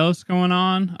lot else going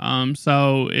on.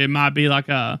 So it might be like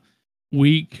a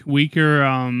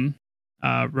weaker,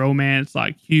 romance,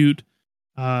 like cute,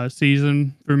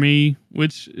 season for me,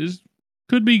 which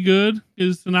could be good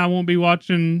because then I won't be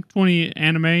watching 20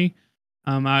 anime.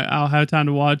 I'll have time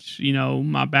to watch, you know,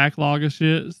 my backlog of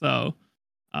shit. So,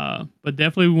 but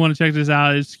definitely we want to check this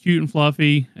out. It's cute and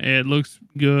fluffy. It looks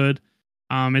good.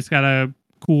 It's got a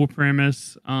cool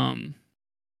premise.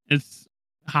 It's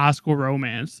high school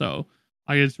romance, so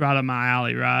like it's right up my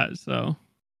alley, right? So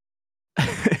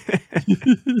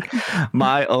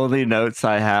my only notes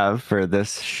I have for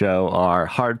this show are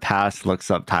hard pass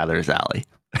looks up Tyler's alley.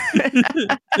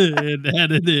 That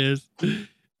it is.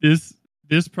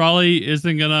 This probably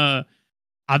isn't gonna.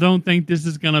 I don't think this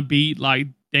is gonna beat like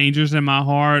Dangers in My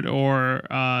Heart or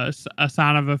A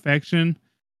Sign of Affection,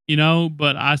 you know.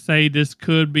 But I say this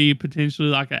could be potentially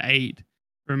like an 8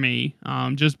 for me,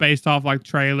 just based off like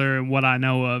trailer and what I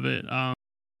know of it.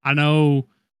 I know,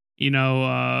 you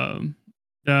know,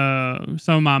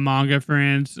 some of my manga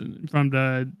friends from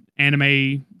the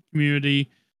anime community,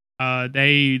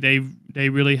 they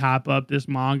really hype up this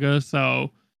manga,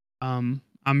 so I'm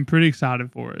pretty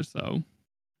excited for it. So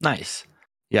nice.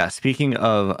 Yeah, speaking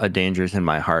of A Danger's in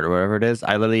My Heart or whatever it is,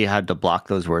 I literally had to block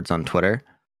those words on Twitter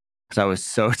because I was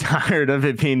so tired of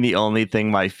it being the only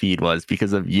thing my feed was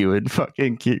because of you and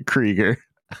fucking Krieger.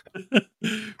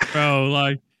 Bro,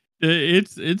 like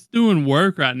it's doing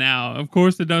work right now. Of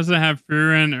course, it doesn't have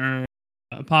Furin or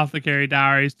Apothecary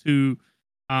Diaries to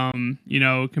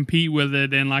compete with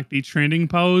it in like the trending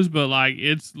pose, but like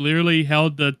it's literally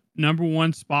held the number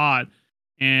one spot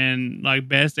in like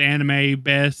best anime,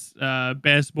 best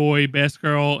boy, best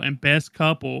girl, and best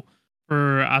couple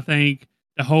for I think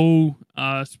the whole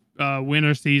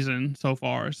winter season so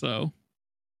far. So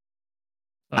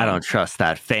I don't trust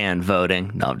that fan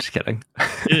voting. No, I'm just kidding.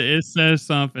 it says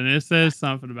something. It says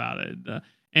something about it.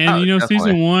 And definitely.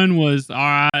 Season 1 was all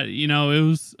right. It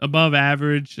was above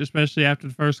average, especially after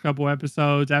the first couple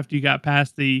episodes. After you got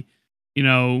past the,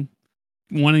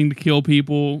 wanting to kill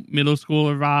people, middle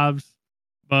schooler vibes.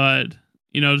 But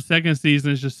the second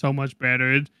season is just so much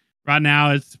better. Right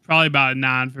now, it's probably about a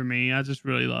 9 for me. I just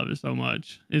really love it so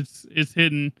much. It's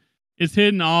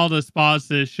hitting all the spots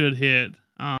that it should hit.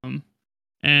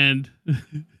 And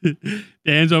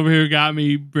Dan's over here got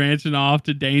me branching off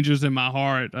to Dangers in My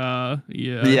Heart.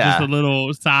 Just a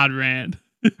little side rant.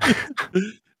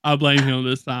 I'll blame him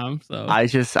this time. So I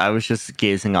was just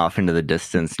gazing off into the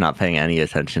distance, not paying any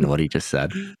attention to what he just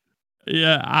said.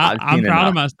 Yeah, I'm proud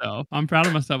of myself. I'm proud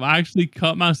of myself. I actually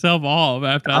cut myself off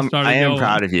after I started. I am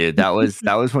proud of you. That was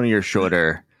one of your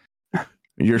shorter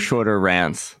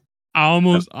rants. I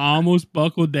almost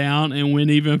buckled down and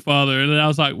went even further. And then I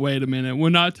was like, wait a minute. We're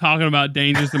not talking about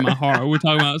Dangers in My Heart. We're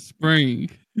talking about spring.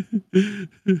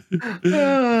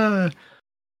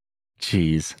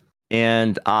 Jeez.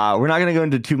 And we're not going to go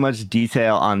into too much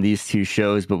detail on these two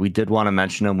shows, but we did want to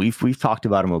mention them. We've talked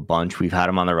about them a bunch. We've had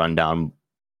them on the rundown,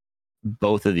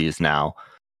 both of these now.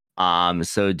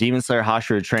 So Demon Slayer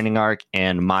Hashira Training Arc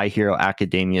and My Hero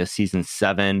Academia Season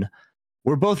 7.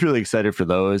 We're both really excited for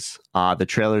those. The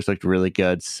trailers looked really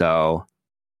good, so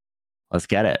let's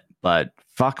get it. But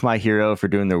fuck My Hero for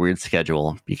doing their weird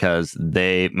schedule because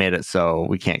they made it so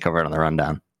we can't cover it on the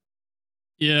rundown.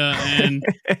 Yeah, and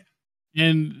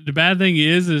and the bad thing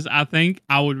is I think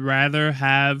I would rather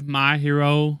have My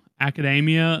Hero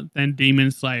Academia than Demon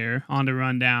Slayer on the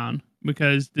rundown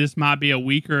because this might be a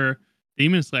weaker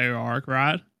Demon Slayer arc,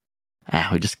 right?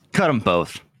 We just cut them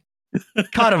both.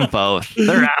 Cut them both.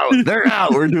 They're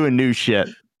out. We're doing new shit.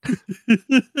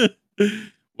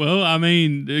 Well, I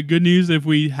mean, the good news if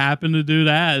we happen to do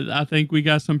that, I think we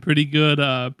got some pretty good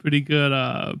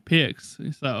picks.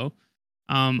 So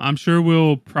I'm sure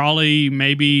we'll probably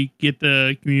maybe get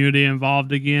the community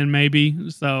involved again, maybe.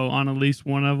 So on at least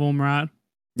one of them, right?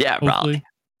 Yeah, hopefully.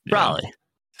 Probably.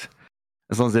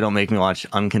 As long as they don't make me watch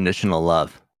Unconditional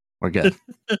Love. We're good.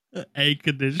 A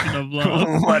Condition of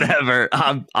Love. Whatever.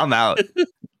 I'm out.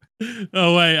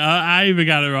 Oh wait, I even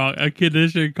got it wrong. A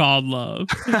Condition Called Love.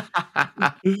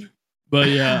 But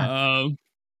yeah,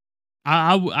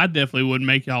 I definitely wouldn't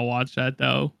make y'all watch that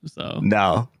though. So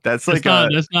no, that's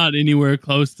not anywhere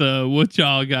close to what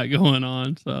y'all got going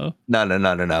on. So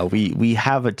no. We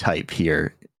have a type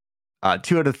here.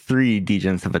 2 out of 3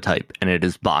 Degens have a type, and it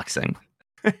is boxing.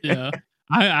 Yeah.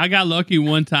 I got lucky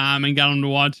one time and got them to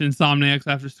watch Insomniacs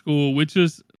After School, which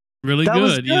was really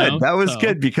good. That was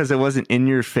good because it wasn't in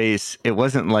your face. It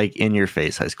wasn't like in your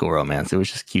face High School Romance. It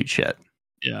was just cute shit.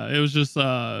 Yeah, it was just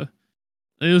it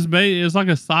was like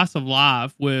a slice of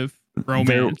life with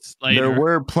romance. There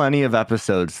were plenty of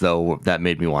episodes though that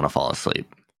made me want to fall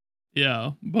asleep.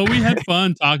 Yeah, but we had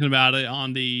fun talking about it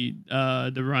on the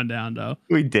rundown though.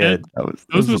 We did.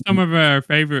 Those were some of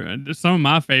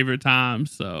my favorite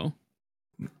times. So.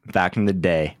 Back in the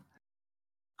day.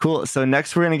 Cool. So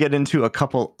next we're going to get into a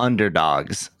couple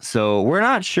underdogs. So we're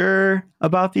not sure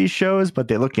about these shows, but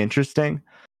they look interesting.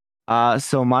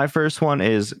 So my first one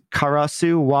is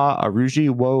Karasu wa Aruji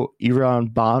wo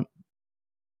Iranbanai.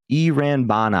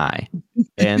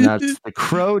 And that's The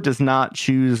Crow Does Not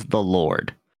Choose the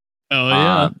Lord. Oh,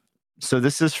 yeah. So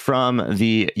this is from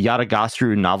the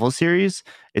Yadagasuru novel series.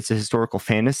 It's a historical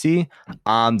fantasy.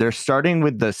 They're starting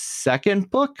with the second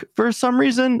book for some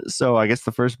reason. So I guess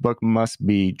the first book must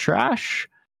be trash.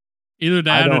 Either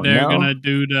that or they're going to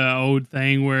do the old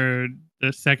thing where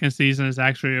the second season is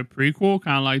actually a prequel,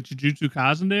 kind of like Jujutsu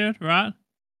Kaisen did, right?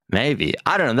 Maybe.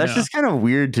 I don't know. That's just kind of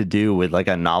weird to do with like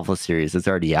a novel series that's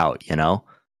already out, you know?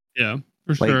 Yeah,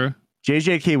 for sure.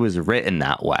 JJK was written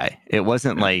that way. It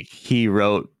wasn't like he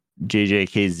wrote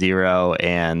JJK 0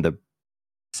 and the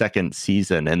second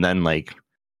season and then like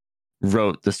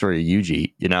wrote the story of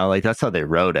Yuji, you know, like that's how they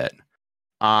wrote it.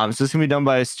 So it's gonna be done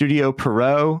by Studio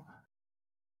Pierrot.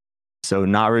 So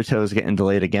Naruto is getting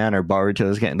delayed again, or Boruto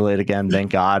is getting delayed again.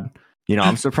 Thank God. You know,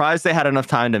 I'm surprised they had enough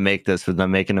time to make this with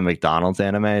them making a McDonald's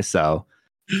anime. So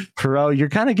Perot, you're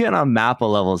kind of getting on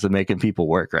Mappa levels of making people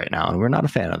work right now, and we're not a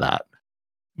fan of that.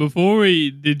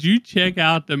 Did you check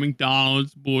out the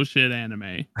McDonald's bullshit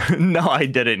anime? No, I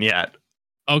didn't yet.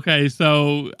 Okay,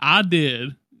 so I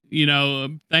did.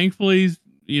 Thankfully,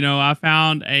 I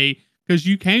found because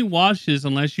you can't watch this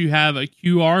unless you have a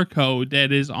QR code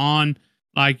that is on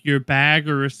like your bag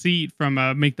or receipt from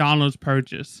a McDonald's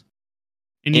purchase.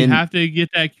 And you have to get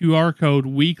that QR code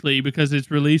weekly because it's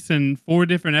releasing 4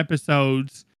 different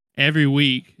episodes every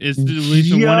week. It's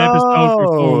releasing one episode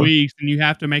for 4 weeks, and you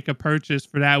have to make a purchase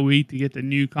for that week to get the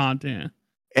new content.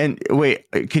 And wait,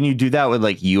 can you do that with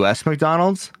like US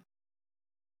McDonald's?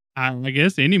 I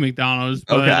guess any McDonald's,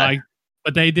 but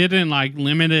but they didn't like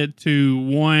limit it to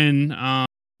one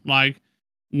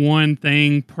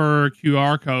thing per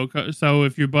QR code. So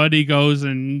if your buddy goes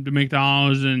and to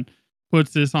McDonald's and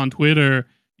puts this on Twitter,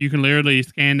 you can literally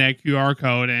scan that QR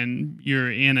code and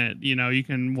you're in it. You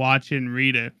can watch it and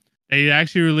read it. They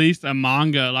actually released a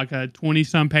manga, like a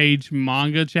 20-some page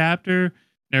manga chapter.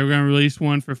 They were going to release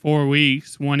one for 4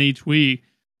 weeks, one each week,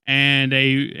 and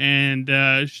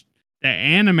the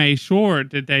anime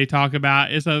short that they talk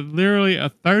about is literally a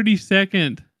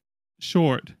 30-second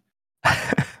short.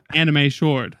 Anime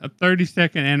short, a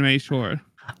 30-second anime short.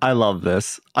 I love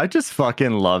this. I just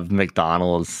fucking love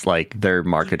McDonald's, like their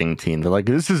marketing team. They're like,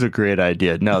 this is a great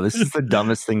idea. No, this is the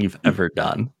dumbest thing you've ever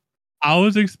done. I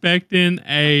was expecting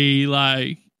a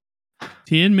like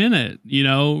 10-minute,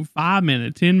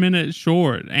 5-minute, 10-minute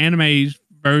short anime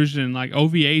version, like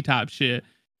OVA type shit.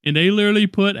 And they literally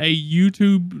put a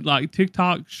YouTube, like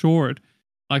TikTok short,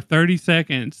 like 30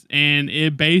 seconds. And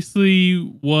it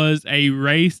basically was a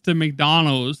race to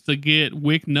McDonald's to get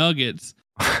Wick Nuggets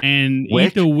and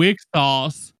eat the Wick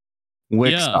sauce.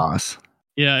 Wick sauce.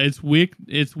 Yeah, it's Wick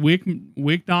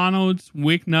McDonald's,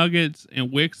 Wick Nuggets,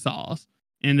 and Wick sauce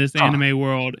in this anime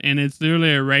world. And it's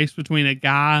literally a race between a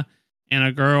guy and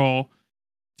a girl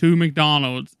to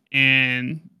McDonald's.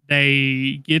 And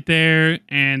they get there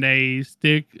and they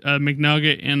stick a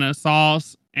McNugget in a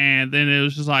sauce. And then it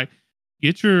was just like,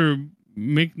 get your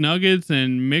McNuggets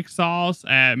and mix sauce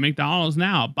at McDonald's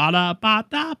now.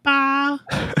 Ba-da-ba-da-ba.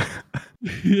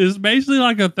 It's basically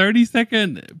like a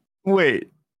 30-second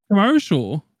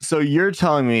commercial. So you're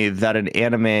telling me that an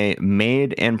anime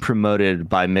made and promoted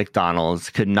by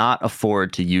McDonald's could not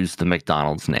afford to use the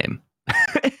McDonald's name?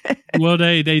 Well,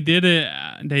 they did it.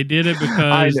 They did it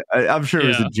because I'm sure it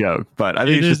was a joke, but I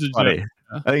think it's just funny. Joke.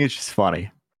 I think it's just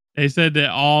funny. They said that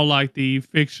all like the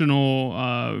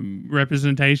fictional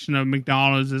representation of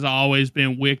McDonald's has always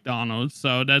been WickDonald's,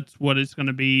 so that's what it's going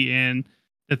to be in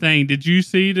the thing. Did you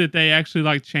see that they actually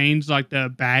like changed like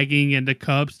the bagging and the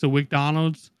cups to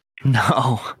WickDonald's?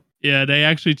 No. Yeah, they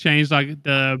actually changed like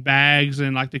the bags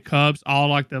and like the cups, all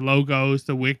like the logos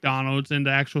to WickDonald's in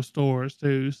the actual stores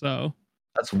too. So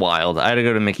that's wild. I had to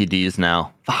go to Mickey D's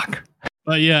now. Fuck.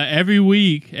 But yeah, every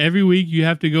week you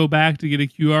have to go back to get a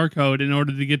QR code in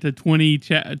order to get the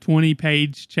 20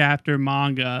 page chapter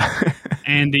manga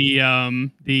and the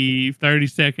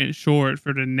 30-second short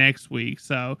for the next week.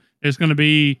 So there's going to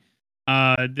be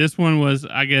this one was,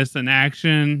 I guess, an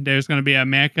action. There's going to be a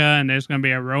mecha, and there's going to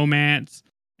be a romance,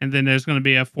 and then there's going to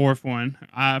be a 4th one.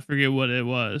 I forget what it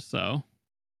was. So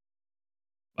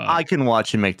I can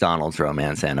watch a McDonald's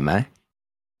romance anime.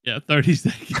 Yeah, 30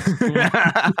 seconds.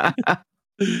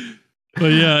 But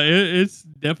yeah, it's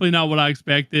definitely not what I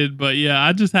expected. But yeah,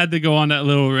 I just had to go on that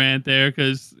little rant there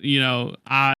because,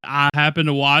 I happened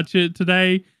to watch it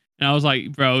today and I was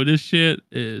like, bro, this shit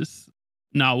is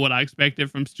not what I expected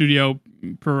from Studio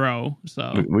Perot.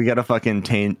 So we got to fucking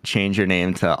change your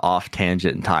name to Off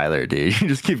Tangent Tyler, dude. You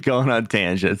just keep going on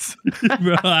tangents.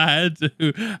 Bro, I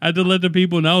had to let the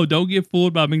people know, don't get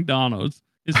fooled by McDonald's.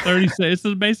 It's 30 seconds.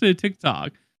 It's basically a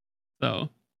TikTok. So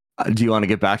do you want to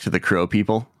get back to the Crow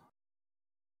people?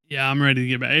 Yeah, I'm ready to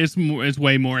get back. It's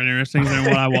way more interesting than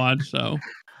what I watched.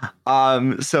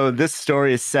 So this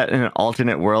story is set in an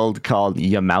alternate world called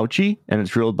Yamauchi, and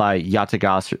it's ruled by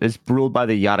Yatagasaru. It's ruled by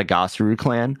the Yatagasaru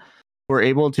clan, who are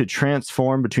able to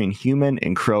transform between human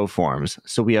and crow forms.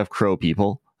 So we have crow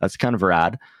people. That's kind of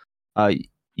rad.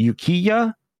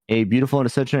 Yukiya, a beautiful and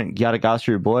eccentric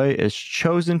Yatagasaru boy, is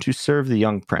chosen to serve the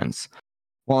young prince.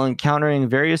 While encountering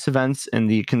various events in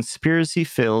the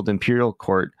conspiracy-filled imperial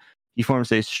court, he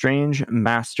forms a strange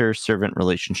master-servant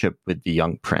relationship with the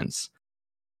young prince.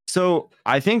 So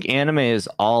I think anime is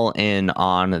all in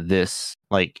on this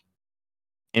like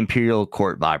imperial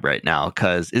court vibe right now,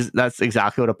 because that's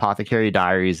exactly what Apothecary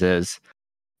Diaries is.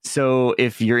 So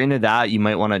if you're into that, you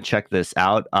might want to check this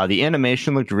out. The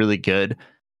animation looked really good,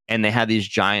 and they had these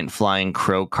giant flying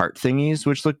crow cart thingies,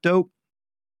 which looked dope.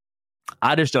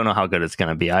 I just don't know how good it's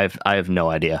gonna be. I have no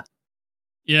idea.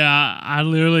 Yeah, I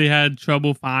literally had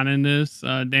trouble finding this.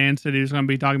 Dan said he was going to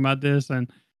be talking about this,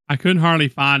 and I couldn't hardly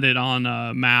find it on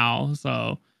Mal.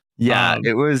 So Yeah,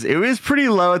 it was pretty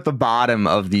low at the bottom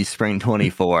of the Spring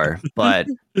 24, but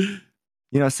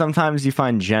sometimes you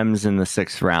find gems in the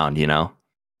 6th round,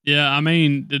 Yeah, I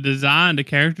mean the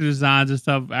character designs and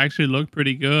stuff actually looked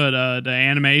pretty good. The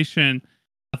animation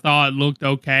I thought looked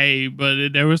okay,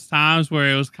 but there was times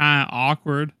where it was kind of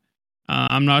awkward.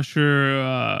 I'm not sure.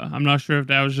 I'm not sure if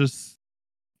that was just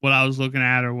what I was looking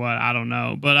at or what. I don't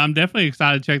know, but I'm definitely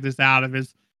excited to check this out. If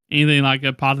it's anything like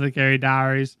Apothecary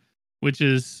Diaries, which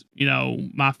is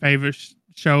my favorite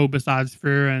show besides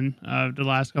Fear and the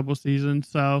last couple seasons.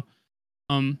 So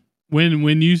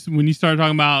when you started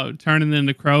talking about turning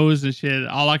into crows and shit,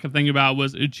 all I could think about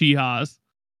was Uchihas.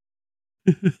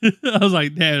 I was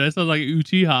like, damn, that sounds like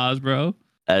Uchihas, bro.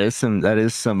 That is some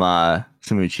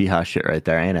Uchiha shit right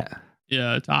there, ain't it?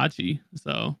 Yeah, Itachi.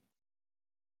 So,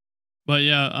 but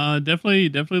yeah, definitely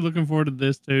looking forward to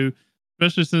this too,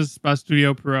 especially since it's by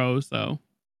Studio Pro. So,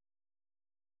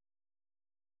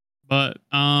 but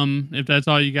if that's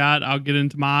all you got, I'll get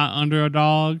into my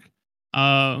underdog.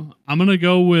 I'm gonna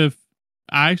go with.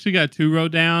 I actually got 2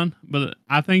 wrote down, but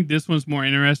I think this one's more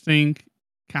interesting.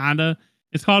 Kinda.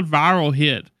 It's called Viral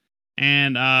Hit,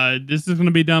 and this is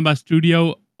gonna be done by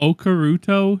Studio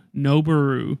Okaruto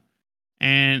Noboru,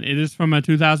 and it is from a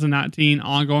 2019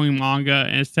 ongoing manga,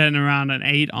 and it's setting around an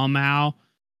 8 on Mal,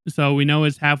 so we know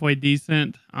it's halfway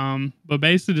decent. But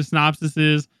basically the synopsis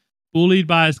is: bullied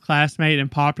by his classmate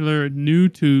and popular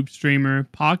NewTube streamer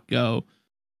Pakgo,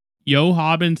 Yo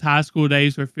Hobbin's high school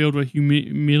days were filled with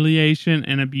humiliation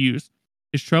and abuse.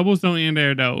 His troubles don't end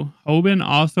there, though. Hobbin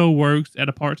also works at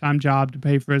a part-time job to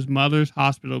pay for his mother's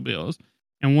hospital bills.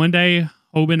 And one day,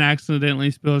 Hobbin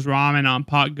accidentally spills ramen on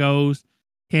Pakgo's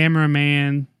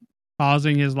cameraman,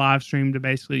 causing his live stream to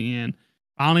basically end.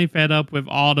 Finally fed up with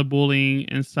all the bullying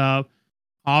and stuff,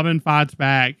 Hobbin fights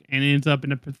back and ends up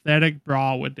in a pathetic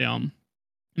brawl with them.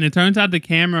 And it turns out the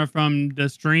camera from the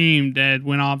stream that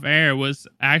went off air was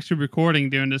actually recording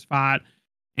during this fight,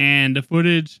 and the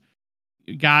footage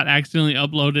got accidentally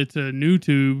uploaded to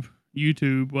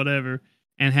YouTube, whatever,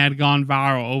 and had gone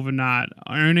viral overnight,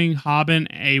 earning Hobbin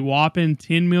a whopping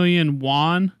 10 million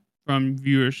won from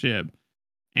viewership.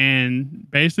 And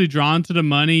basically drawn to the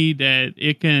money that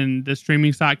the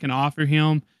streaming site can offer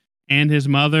him and his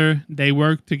mother, they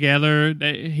work together.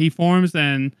 He forms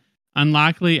an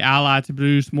unlikely ally to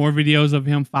produce more videos of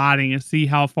him fighting and see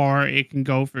how far it can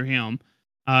go for him.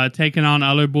 Taking on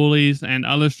other bullies and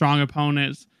other strong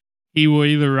opponents, he will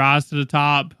either rise to the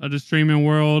top of the streaming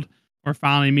world or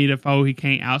finally meet a foe he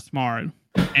can't outsmart.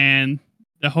 And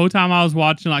the whole time I was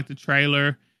watching the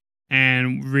trailer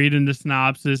and reading the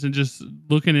synopsis and just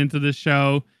looking into the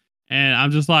show, and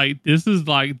I'm just like, this is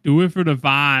like Do It for the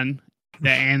Vine, the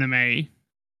anime.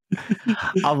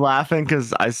 I'm laughing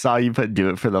because I saw you put Do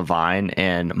It for the Vine,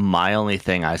 and my only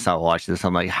thing I saw watch this,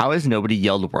 I'm like, how has nobody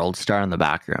yelled World Star in the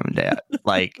background?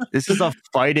 Like, this is a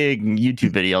fighting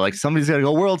YouTube video. Like, somebody's gonna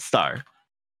go World Star.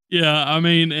 Yeah, I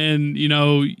mean, and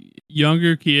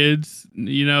younger kids,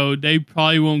 they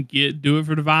probably won't get Do It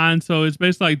for the Vine, so it's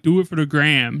basically like Do It for the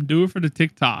gram, do it for the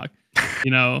TikTok.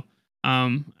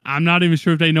 I'm not even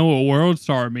sure if they know what World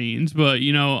Star means, but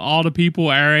all the people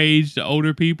our age, the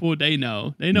older people, they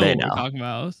know what we're talking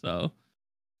about. So,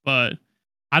 but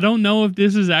I don't know if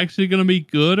this is actually going to be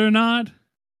good or not.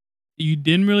 You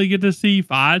didn't really get to see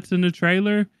fights in the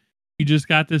trailer. You just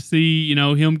got to see,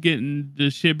 him getting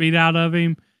the shit beat out of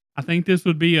him. I think this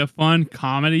would be a fun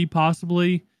comedy,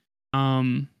 possibly.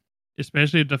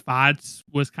 Especially if the fights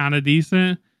was kind of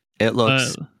decent. It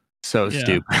looks so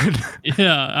stupid.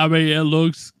 Yeah, I mean, it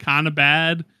looks kind of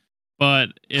bad, but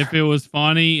if it was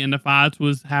funny and the fights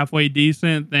was halfway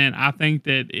decent, then I think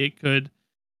that it could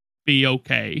be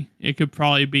okay. It could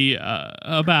probably be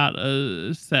about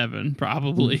a 7,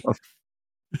 probably.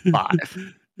 5.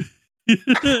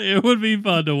 It would be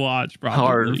fun to watch, probably.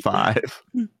 Hard 5.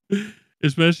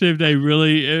 Especially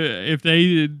if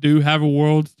they do have a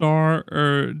World Star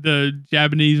or the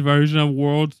Japanese version of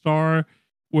World Star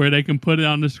where they can put it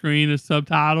on the screen as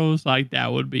subtitles, like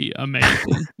that would be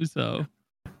amazing. So,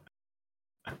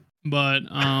 but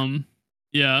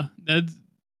yeah,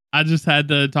 I just had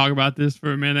to talk about this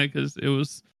for a minute because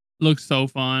looks so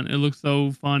fun. It looks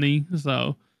so funny.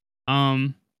 So,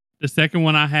 the second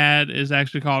one I had is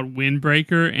actually called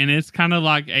Windbreaker, and it's kind of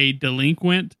like a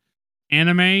delinquent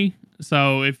anime.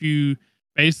 So if you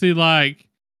basically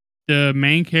the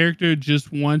main character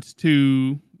just wants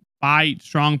to fight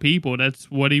strong people. That's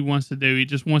what he wants to do. He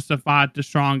just wants to fight the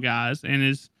strong guys, and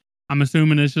his I'm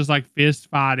assuming it's just like fist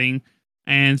fighting.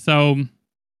 And so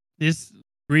this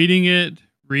reading it,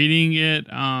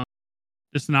 the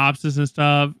synopsis and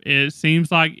stuff, it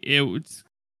seems like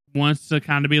wants to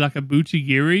kind of be like a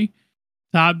Buchigiri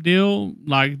type deal,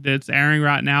 like that's airing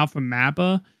right now from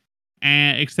Mappa,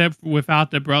 and except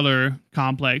without the brother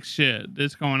complex shit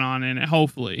that's going on in it,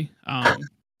 hopefully.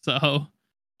 So,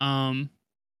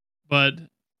 but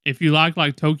if you like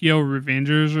Tokyo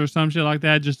Revengers or some shit like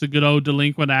that, just a good old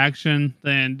delinquent action,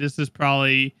 then this is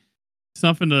probably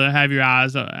something to have your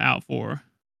eyes out for.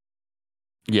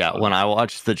 Yeah, when I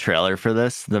watched the trailer for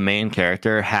this, the main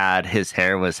character had his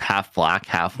hair was half black,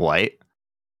 half white,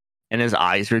 and his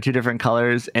eyes were two different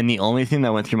colors. And the only thing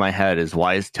that went through my head is,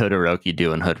 why is Todoroki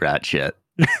doing hood rat shit?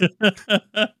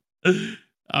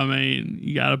 I mean,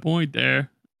 you got a point there.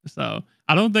 So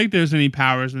I don't think there's any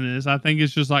powers in this. I think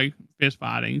it's just like fist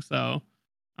fighting. So,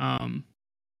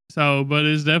 but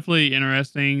it's definitely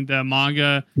interesting. The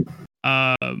manga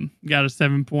got a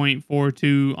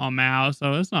 7.42 on Mal,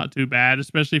 so it's not too bad,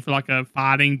 especially for like a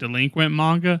fighting delinquent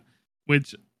manga,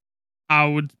 which I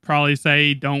would probably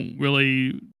say don't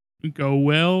really go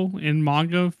well in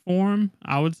manga form,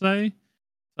 I would say.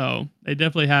 So they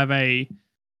definitely have a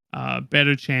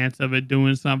better chance of it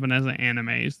doing something as an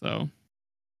anime. So,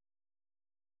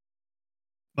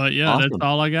 but yeah, Awesome. That's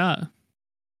all I got.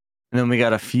 And then we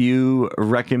got a few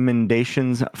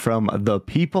recommendations from the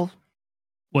people.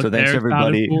 What so thanks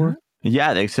everybody. For?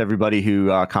 Yeah, thanks everybody who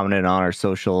commented on our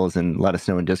socials and let us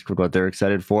know in Discord what they're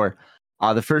excited for.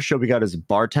 The first show we got is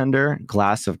Bartender,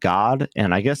 Glass of God,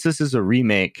 and I guess this is a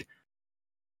remake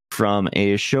from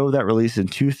a show that released in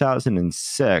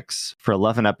 2006 for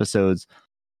 11 episodes,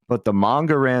 but the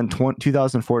manga ran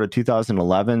 2004 to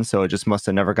 2011, so it just must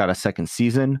have never got a second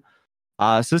season.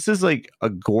 So this is like a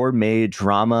gourmet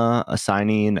drama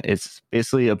assigning. It's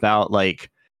basically about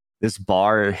like this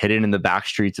bar hidden in the back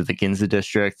streets of the Ginza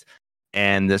district,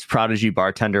 and this prodigy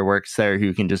bartender works there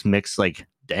who can just mix like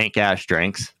dank ass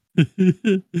drinks.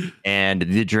 And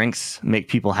the drinks make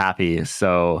people happy.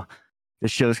 So the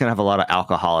show's gonna have a lot of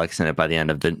alcoholics in it by the end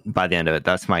of it.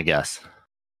 That's my guess.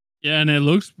 Yeah, and it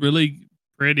looks really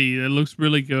pretty. It looks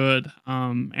really good,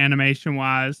 animation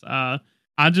wise.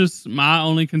 My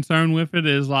only concern with it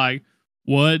is like,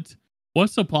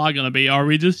 what's the plot gonna be? Are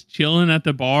we just chilling at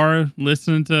the bar,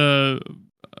 listening to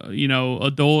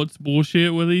adults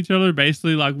bullshit with each other,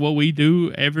 basically like what we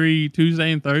do every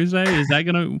Tuesday and Thursday? Is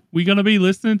that we gonna be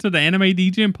listening to the Anime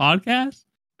Degen podcast?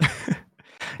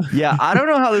 Yeah, I don't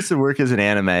know how this would work as an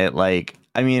anime. Like,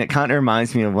 I mean, it kind of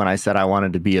reminds me of when I said I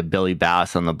wanted to be a Billy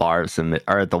Bass on the bar of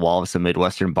at the wall of some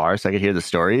Midwestern bar so I could hear the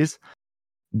stories.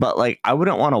 But like, I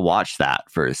wouldn't want to watch that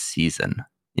for a season.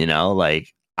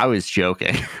 Like, I was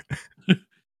joking.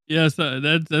 Yeah, so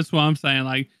that's what I'm saying.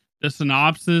 Like, the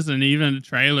synopsis and even the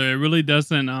trailer, it really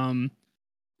doesn't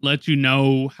let you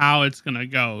know how it's gonna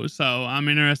go. So I'm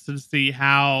interested to see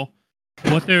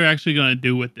what they're actually gonna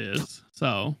do with this.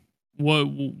 So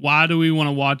why do we want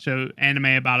to watch an anime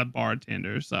about a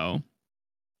bartender? So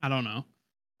I don't know.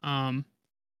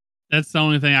 That's the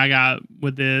only thing I got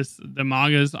with this. The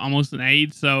manga is almost an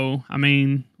 8, so I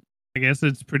mean, I guess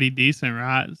it's pretty decent,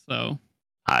 right? So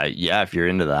yeah, if you're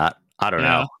into that. I don't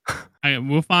know.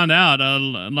 We'll find out.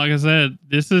 Like I said,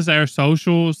 this is our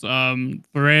socials,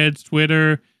 Threads,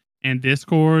 Twitter, and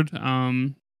Discord.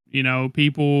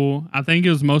 People, I think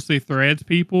it was mostly Threads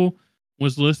people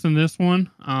was listening to this one.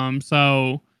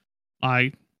 So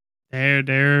like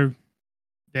they're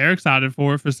excited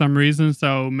for it for some reason.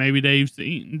 So maybe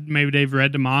they've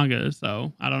read the manga.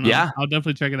 So I don't know. Yeah. I'll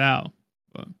definitely check it out.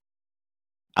 But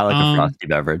I like a frosty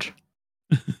beverage.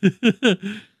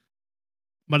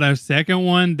 But our second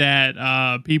one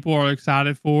that people are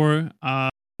excited for,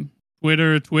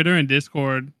 Twitter and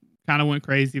Discord kind of went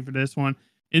crazy for this one.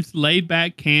 It's Laid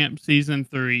Back Camp Season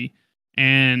 3.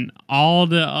 And all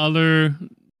the other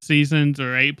seasons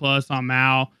are 8+ on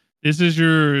Mal. This is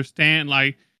your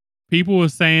like people were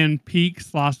saying peak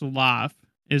slice of life.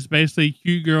 It's basically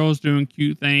cute girls doing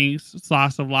cute things,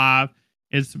 slice of life.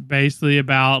 It's basically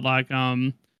about like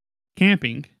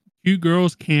camping. Cute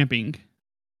girls camping.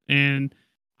 And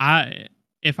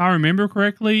if I remember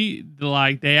correctly,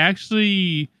 they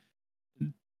actually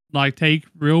like take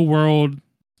real world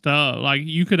stuff. Like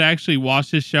you could actually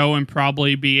watch this show and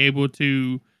probably be able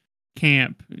to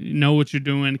camp, know what you're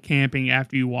doing camping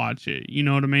after you watch it. You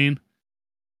know what I mean?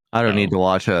 I don't need to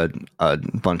watch a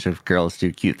bunch of girls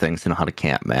do cute things to know how to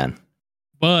camp, man.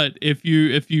 But if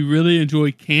you really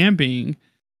enjoy camping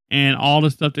and all the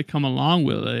stuff that come along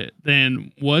with it,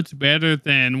 then what's better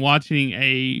than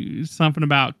watching something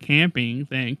about camping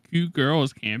than cute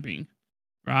girls camping,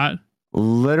 right?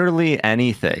 Literally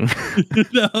anything.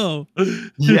 No.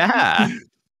 Yeah.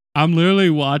 I'm literally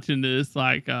watching this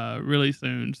like really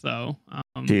soon. So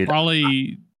Dude,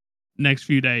 probably next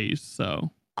few days.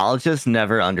 So I'll just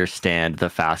never understand the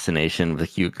fascination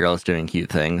with cute girls doing cute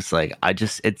things. Like I'm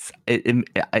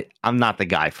not the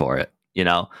guy for it, you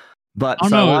know. But oh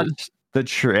so I no, watched the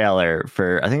trailer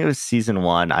for I think it was season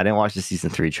 1. I didn't watch the season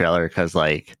 3 trailer because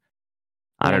like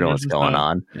I don't know spoilers what's and going stuff.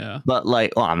 on. Yeah. But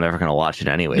like, well, I'm never gonna watch it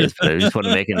anyways. But it just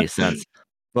wouldn't make any sense.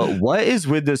 But what is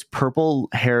with this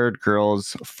purple-haired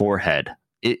girl's forehead?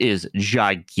 It is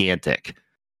gigantic.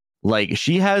 Like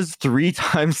she has 3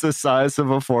 times the size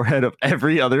of a forehead of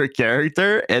every other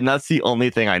character, and that's the only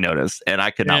thing I noticed. And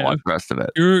I could not Yeah. watch the rest of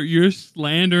it. You're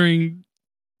slandering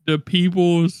the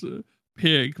people's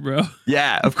pick, bro.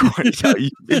 Yeah, of course.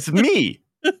 It's me.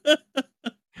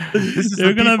 This is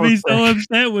They're the gonna be people's so pick.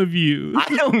 upset with you.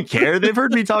 I don't care. They've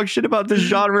heard me talk shit about this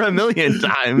genre a million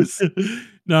times.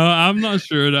 No, I'm not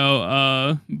sure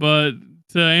though. But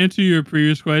to answer your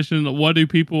previous question, what do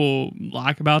people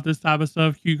like about this type of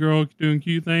stuff? Cute girl doing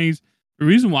cute things. The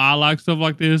reason why I like stuff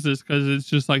like this is because it's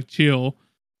just like chill.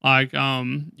 Like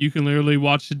you can literally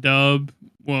watch the dub.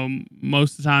 Well,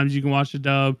 most of the times you can watch the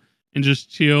dub and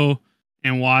just chill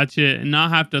and watch it and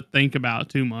not have to think about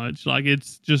too much. Like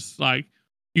it's just like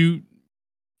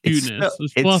cuteness.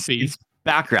 It's fluffy. It's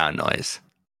background noise.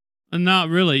 And not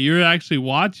really. You're actually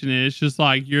watching it. It's just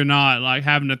like you're not like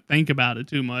having to think about it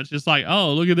too much. It's like,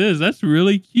 oh, look at this. That's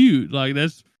really cute. Like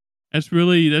that's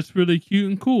really cute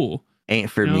and cool.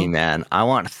 Ain't for You me, know? man. I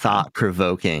want thought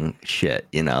provoking shit,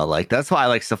 you know? Like that's why I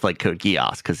like stuff like Code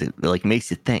Geass, because it like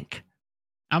makes you think.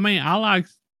 I mean, I like,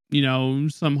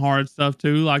 some hard stuff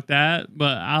too, like that,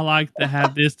 but I like to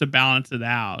have this to balance it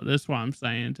out. That's what I'm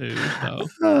saying too.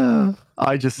 So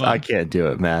I can't do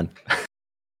it, man.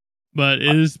 but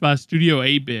it is by Studio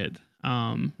 8-Bit.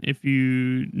 If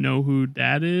you know who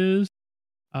that is,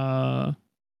 not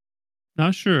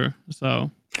sure. So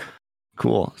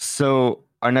Cool. So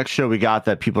our next show we got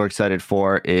that people are excited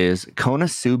for is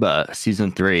Konosuba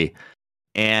season 3.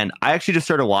 And I actually just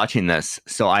started watching this,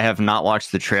 so I have not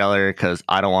watched the trailer because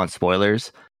I don't want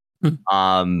spoilers.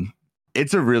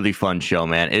 It's a really fun show,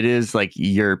 man. It is like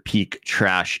your peak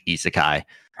trash isekai.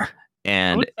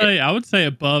 And I would say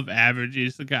above average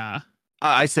isekai.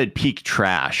 I said peak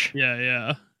trash.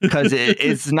 Yeah. Because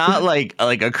it's not like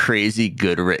a crazy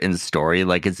good written story.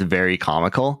 Like it's very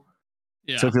comical.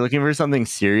 Yeah. So if you're looking for something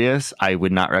serious, I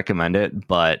would not recommend it.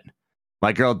 But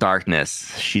my girl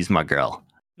Darkness, she's my girl.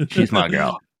 She's my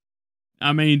girl.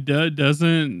 I mean,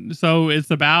 doesn't so it's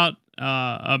about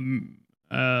the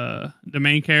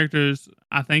main character's,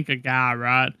 I think, a guy,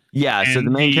 right? Yeah. So And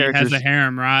the main he character has a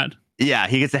harem, right? Yeah,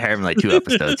 he gets a harem in like 2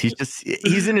 episodes.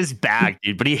 He's in his bag,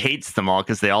 dude, but he hates them all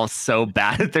because they all so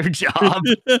bad at their job.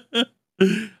 But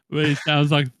it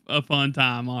sounds like a fun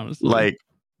time, honestly. Like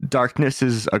Darkness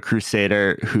is a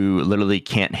crusader who literally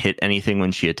can't hit anything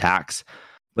when she attacks,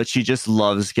 but she just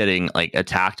loves getting like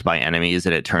attacked by enemies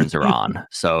and it turns her on.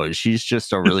 So she's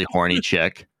just a really horny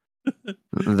chick.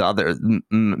 The other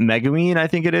Megumin, I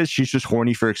think it is, she's just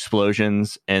horny for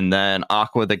explosions. And then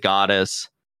Aqua the goddess,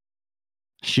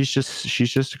 she's just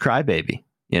a crybaby,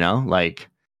 you know? Like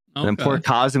then poor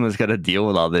Kazuma's got to deal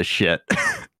with all this shit.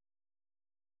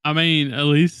 I mean, at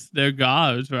least they're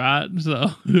gods, right?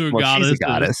 So she's a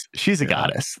goddess. She's a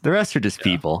goddess. The rest are just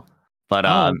people. But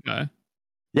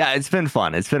yeah, it's been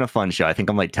fun. It's been a fun show. I think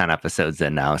I'm like 10 episodes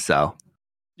in now. So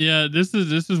yeah, this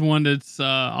is one that's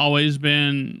always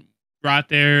been right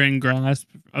there in grasp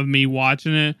of me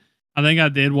watching it. I think I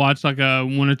did watch like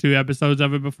 1 or 2 episodes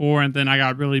of it before, and then I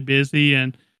got really busy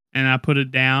and I put it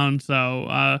down. So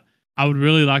I would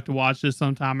really like to watch this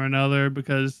sometime or another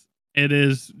because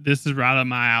this is right up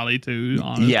my alley too.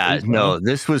 Honestly, yeah, no,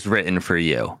 this was written for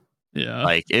you. Yeah,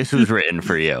 like this was written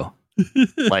for you.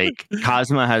 Like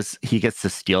Kazuma gets the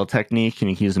steal technique and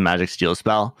he can use a magic steal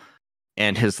spell,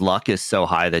 and his luck is so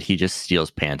high that he just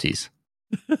steals panties.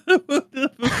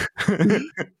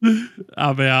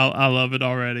 I mean, I love it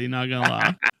already. Not gonna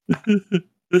lie.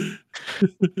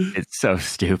 It's so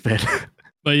stupid.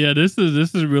 But yeah, this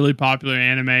is really popular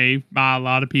anime by a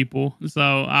lot of people.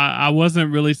 So I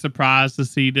wasn't really surprised to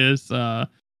see this on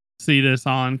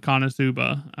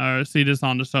Konosuba or see this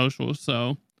on the socials.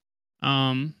 So,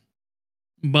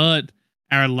 but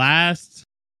our last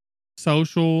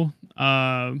social,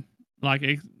 the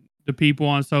people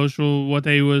on social, what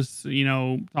they was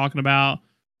talking about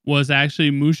was actually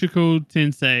Mushoku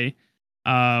Tensei,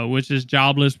 which is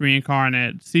Jobless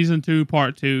Reincarnate Season 2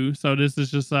 Part 2. So this is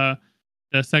just the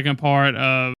second part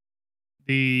of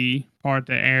the part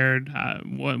that aired.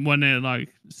 Wasn't it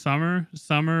like summer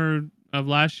of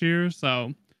last year.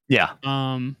 So, Yeah.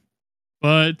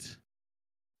 but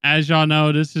as y'all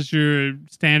know, this is your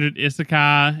standard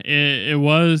isekai. It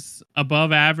was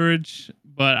above average,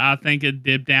 but I think it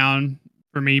dipped down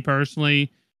for me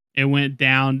personally. It went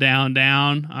down, down,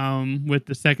 down with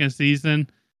the second season.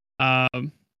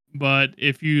 But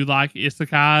if you like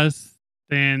isekais,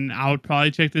 then I would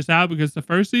probably check this out because the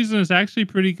first season is actually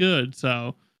pretty good.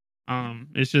 So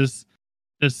it's just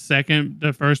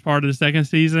the first part of the second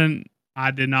season,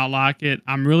 I did not like it.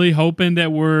 I'm really hoping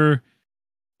that we're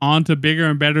on to bigger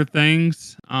and better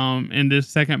things in this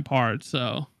second part.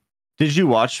 So Did you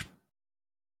watch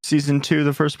season 2,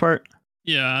 the first part?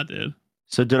 yeah, I did.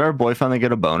 So did our boy finally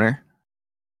get a boner?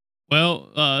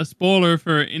 Well, spoiler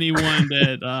for anyone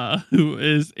that who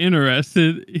is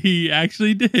interested, he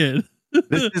actually did.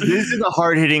 These are the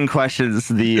hard-hitting questions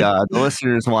the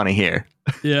listeners want to hear.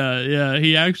 Yeah,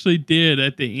 he actually did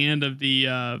at the end of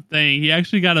the thing. He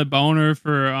actually got a boner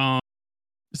for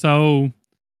so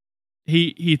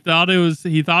he thought it was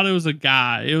a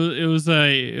guy.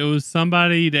 It was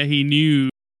somebody that he knew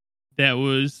that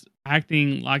was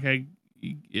acting like a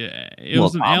it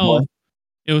was an elf.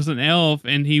 It was an elf,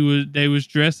 and they was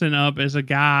dressing up as a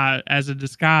guy as a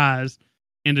disguise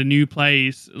in a new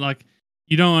place. Like,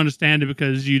 you don't understand it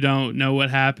because you don't know what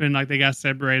happened. Like, they got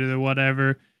separated or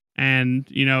whatever, and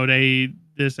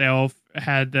this elf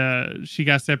had she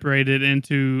got separated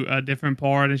into a different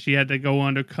part, and she had to go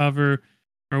undercover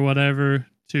or whatever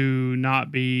to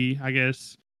not be, I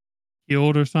guess,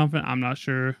 killed or something. I'm not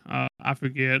sure. I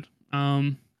forget.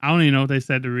 I don't even know if they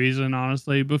said the reason,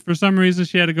 honestly, but for some reason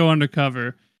she had to go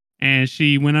undercover, and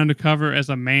she went undercover as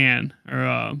a man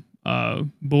or a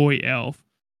boy elf,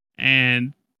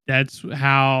 and that's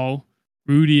how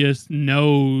Rudius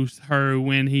knows her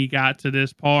when he got to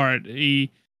this part. He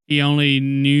only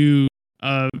knew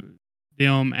of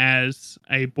them as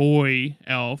a boy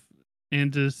elf in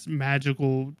this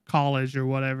magical college or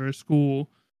whatever school,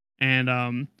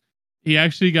 and he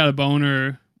actually got a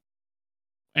boner,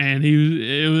 and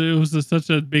it was such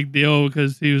a big deal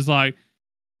because he was like,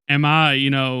 am I,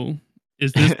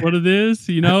 is this what it is?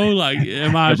 Like,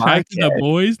 am I attracted to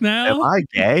boys now? Am I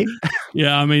gay?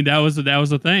 Yeah, I mean, that was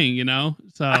a thing,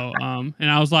 So, and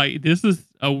I was like, this is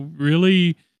a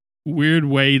really weird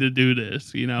way to do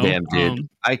this, Damn, dude.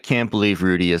 I can't believe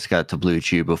Rudius got to Blue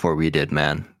Chew before we did,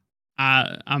 man.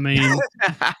 I mean,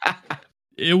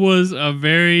 it was a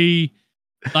very,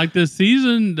 like, the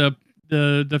season, the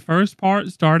first part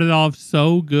started off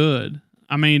so good.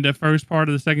 I mean, the first part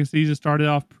of the second season started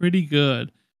off pretty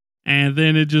good, and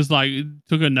then it just like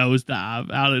took a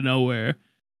nosedive out of nowhere.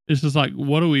 It's just like,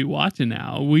 what are we watching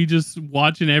now? We just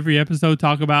watching every episode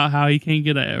talk about how he can't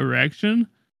get an erection.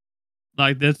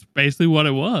 Like, that's basically what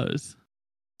it was.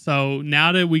 So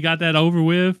now that we got that over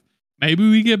with, maybe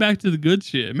we get back to the good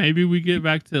shit. Maybe we get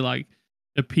back to like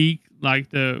the peak,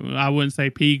 like I wouldn't say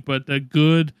peak, but the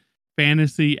good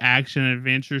fantasy action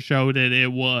adventure show that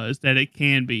it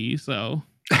can be. So,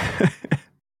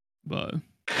 but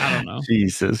I don't know.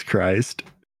 Jesus Christ.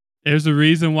 There's a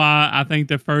reason why I think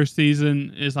the first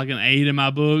season is like an 8 in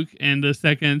my book, and the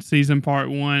second season,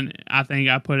 part 1, I think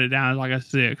I put it down as like a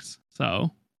 6. So,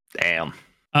 damn.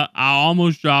 I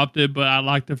almost dropped it, but I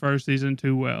liked the first season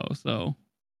too well. So,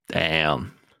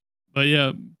 damn. But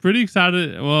yeah, pretty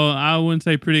excited. Well, I wouldn't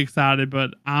say pretty excited,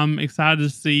 but I'm excited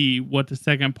to see what the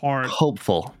second part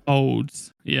hopeful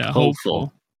holds. Yeah,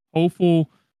 hopeful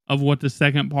of what the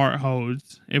second part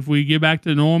holds. If we get back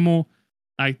to normal,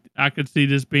 I could see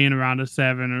this being around a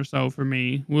 7 or so for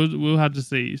me. We'll have to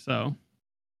see. So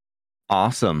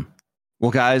awesome.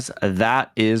 Well, guys,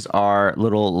 that is our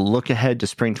little look ahead to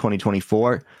spring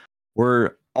 2024.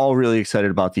 We're all really excited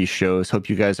about these shows. Hope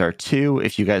you guys are too.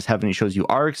 If you guys have any shows you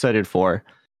are excited for,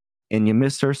 and you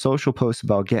missed our social posts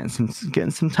about getting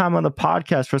some time on the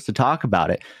podcast for us to talk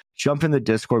about it, jump in the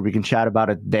Discord. We can chat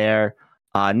about it there.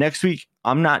 Next week,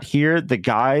 I'm not here. The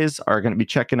guys are going to be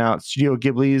checking out Studio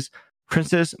Ghibli's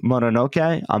Princess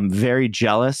Mononoke. I'm very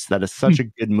jealous. That is such a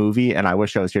good movie, and I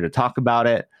wish I was here to talk about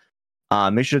it.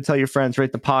 Make sure to tell your friends,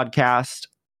 rate the podcast.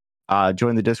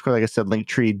 Join the Discord, like I said,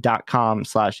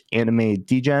 linktree.com/anime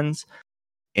Degens.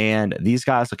 And these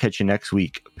guys will catch you next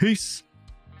week. Peace.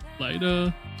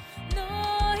 Later.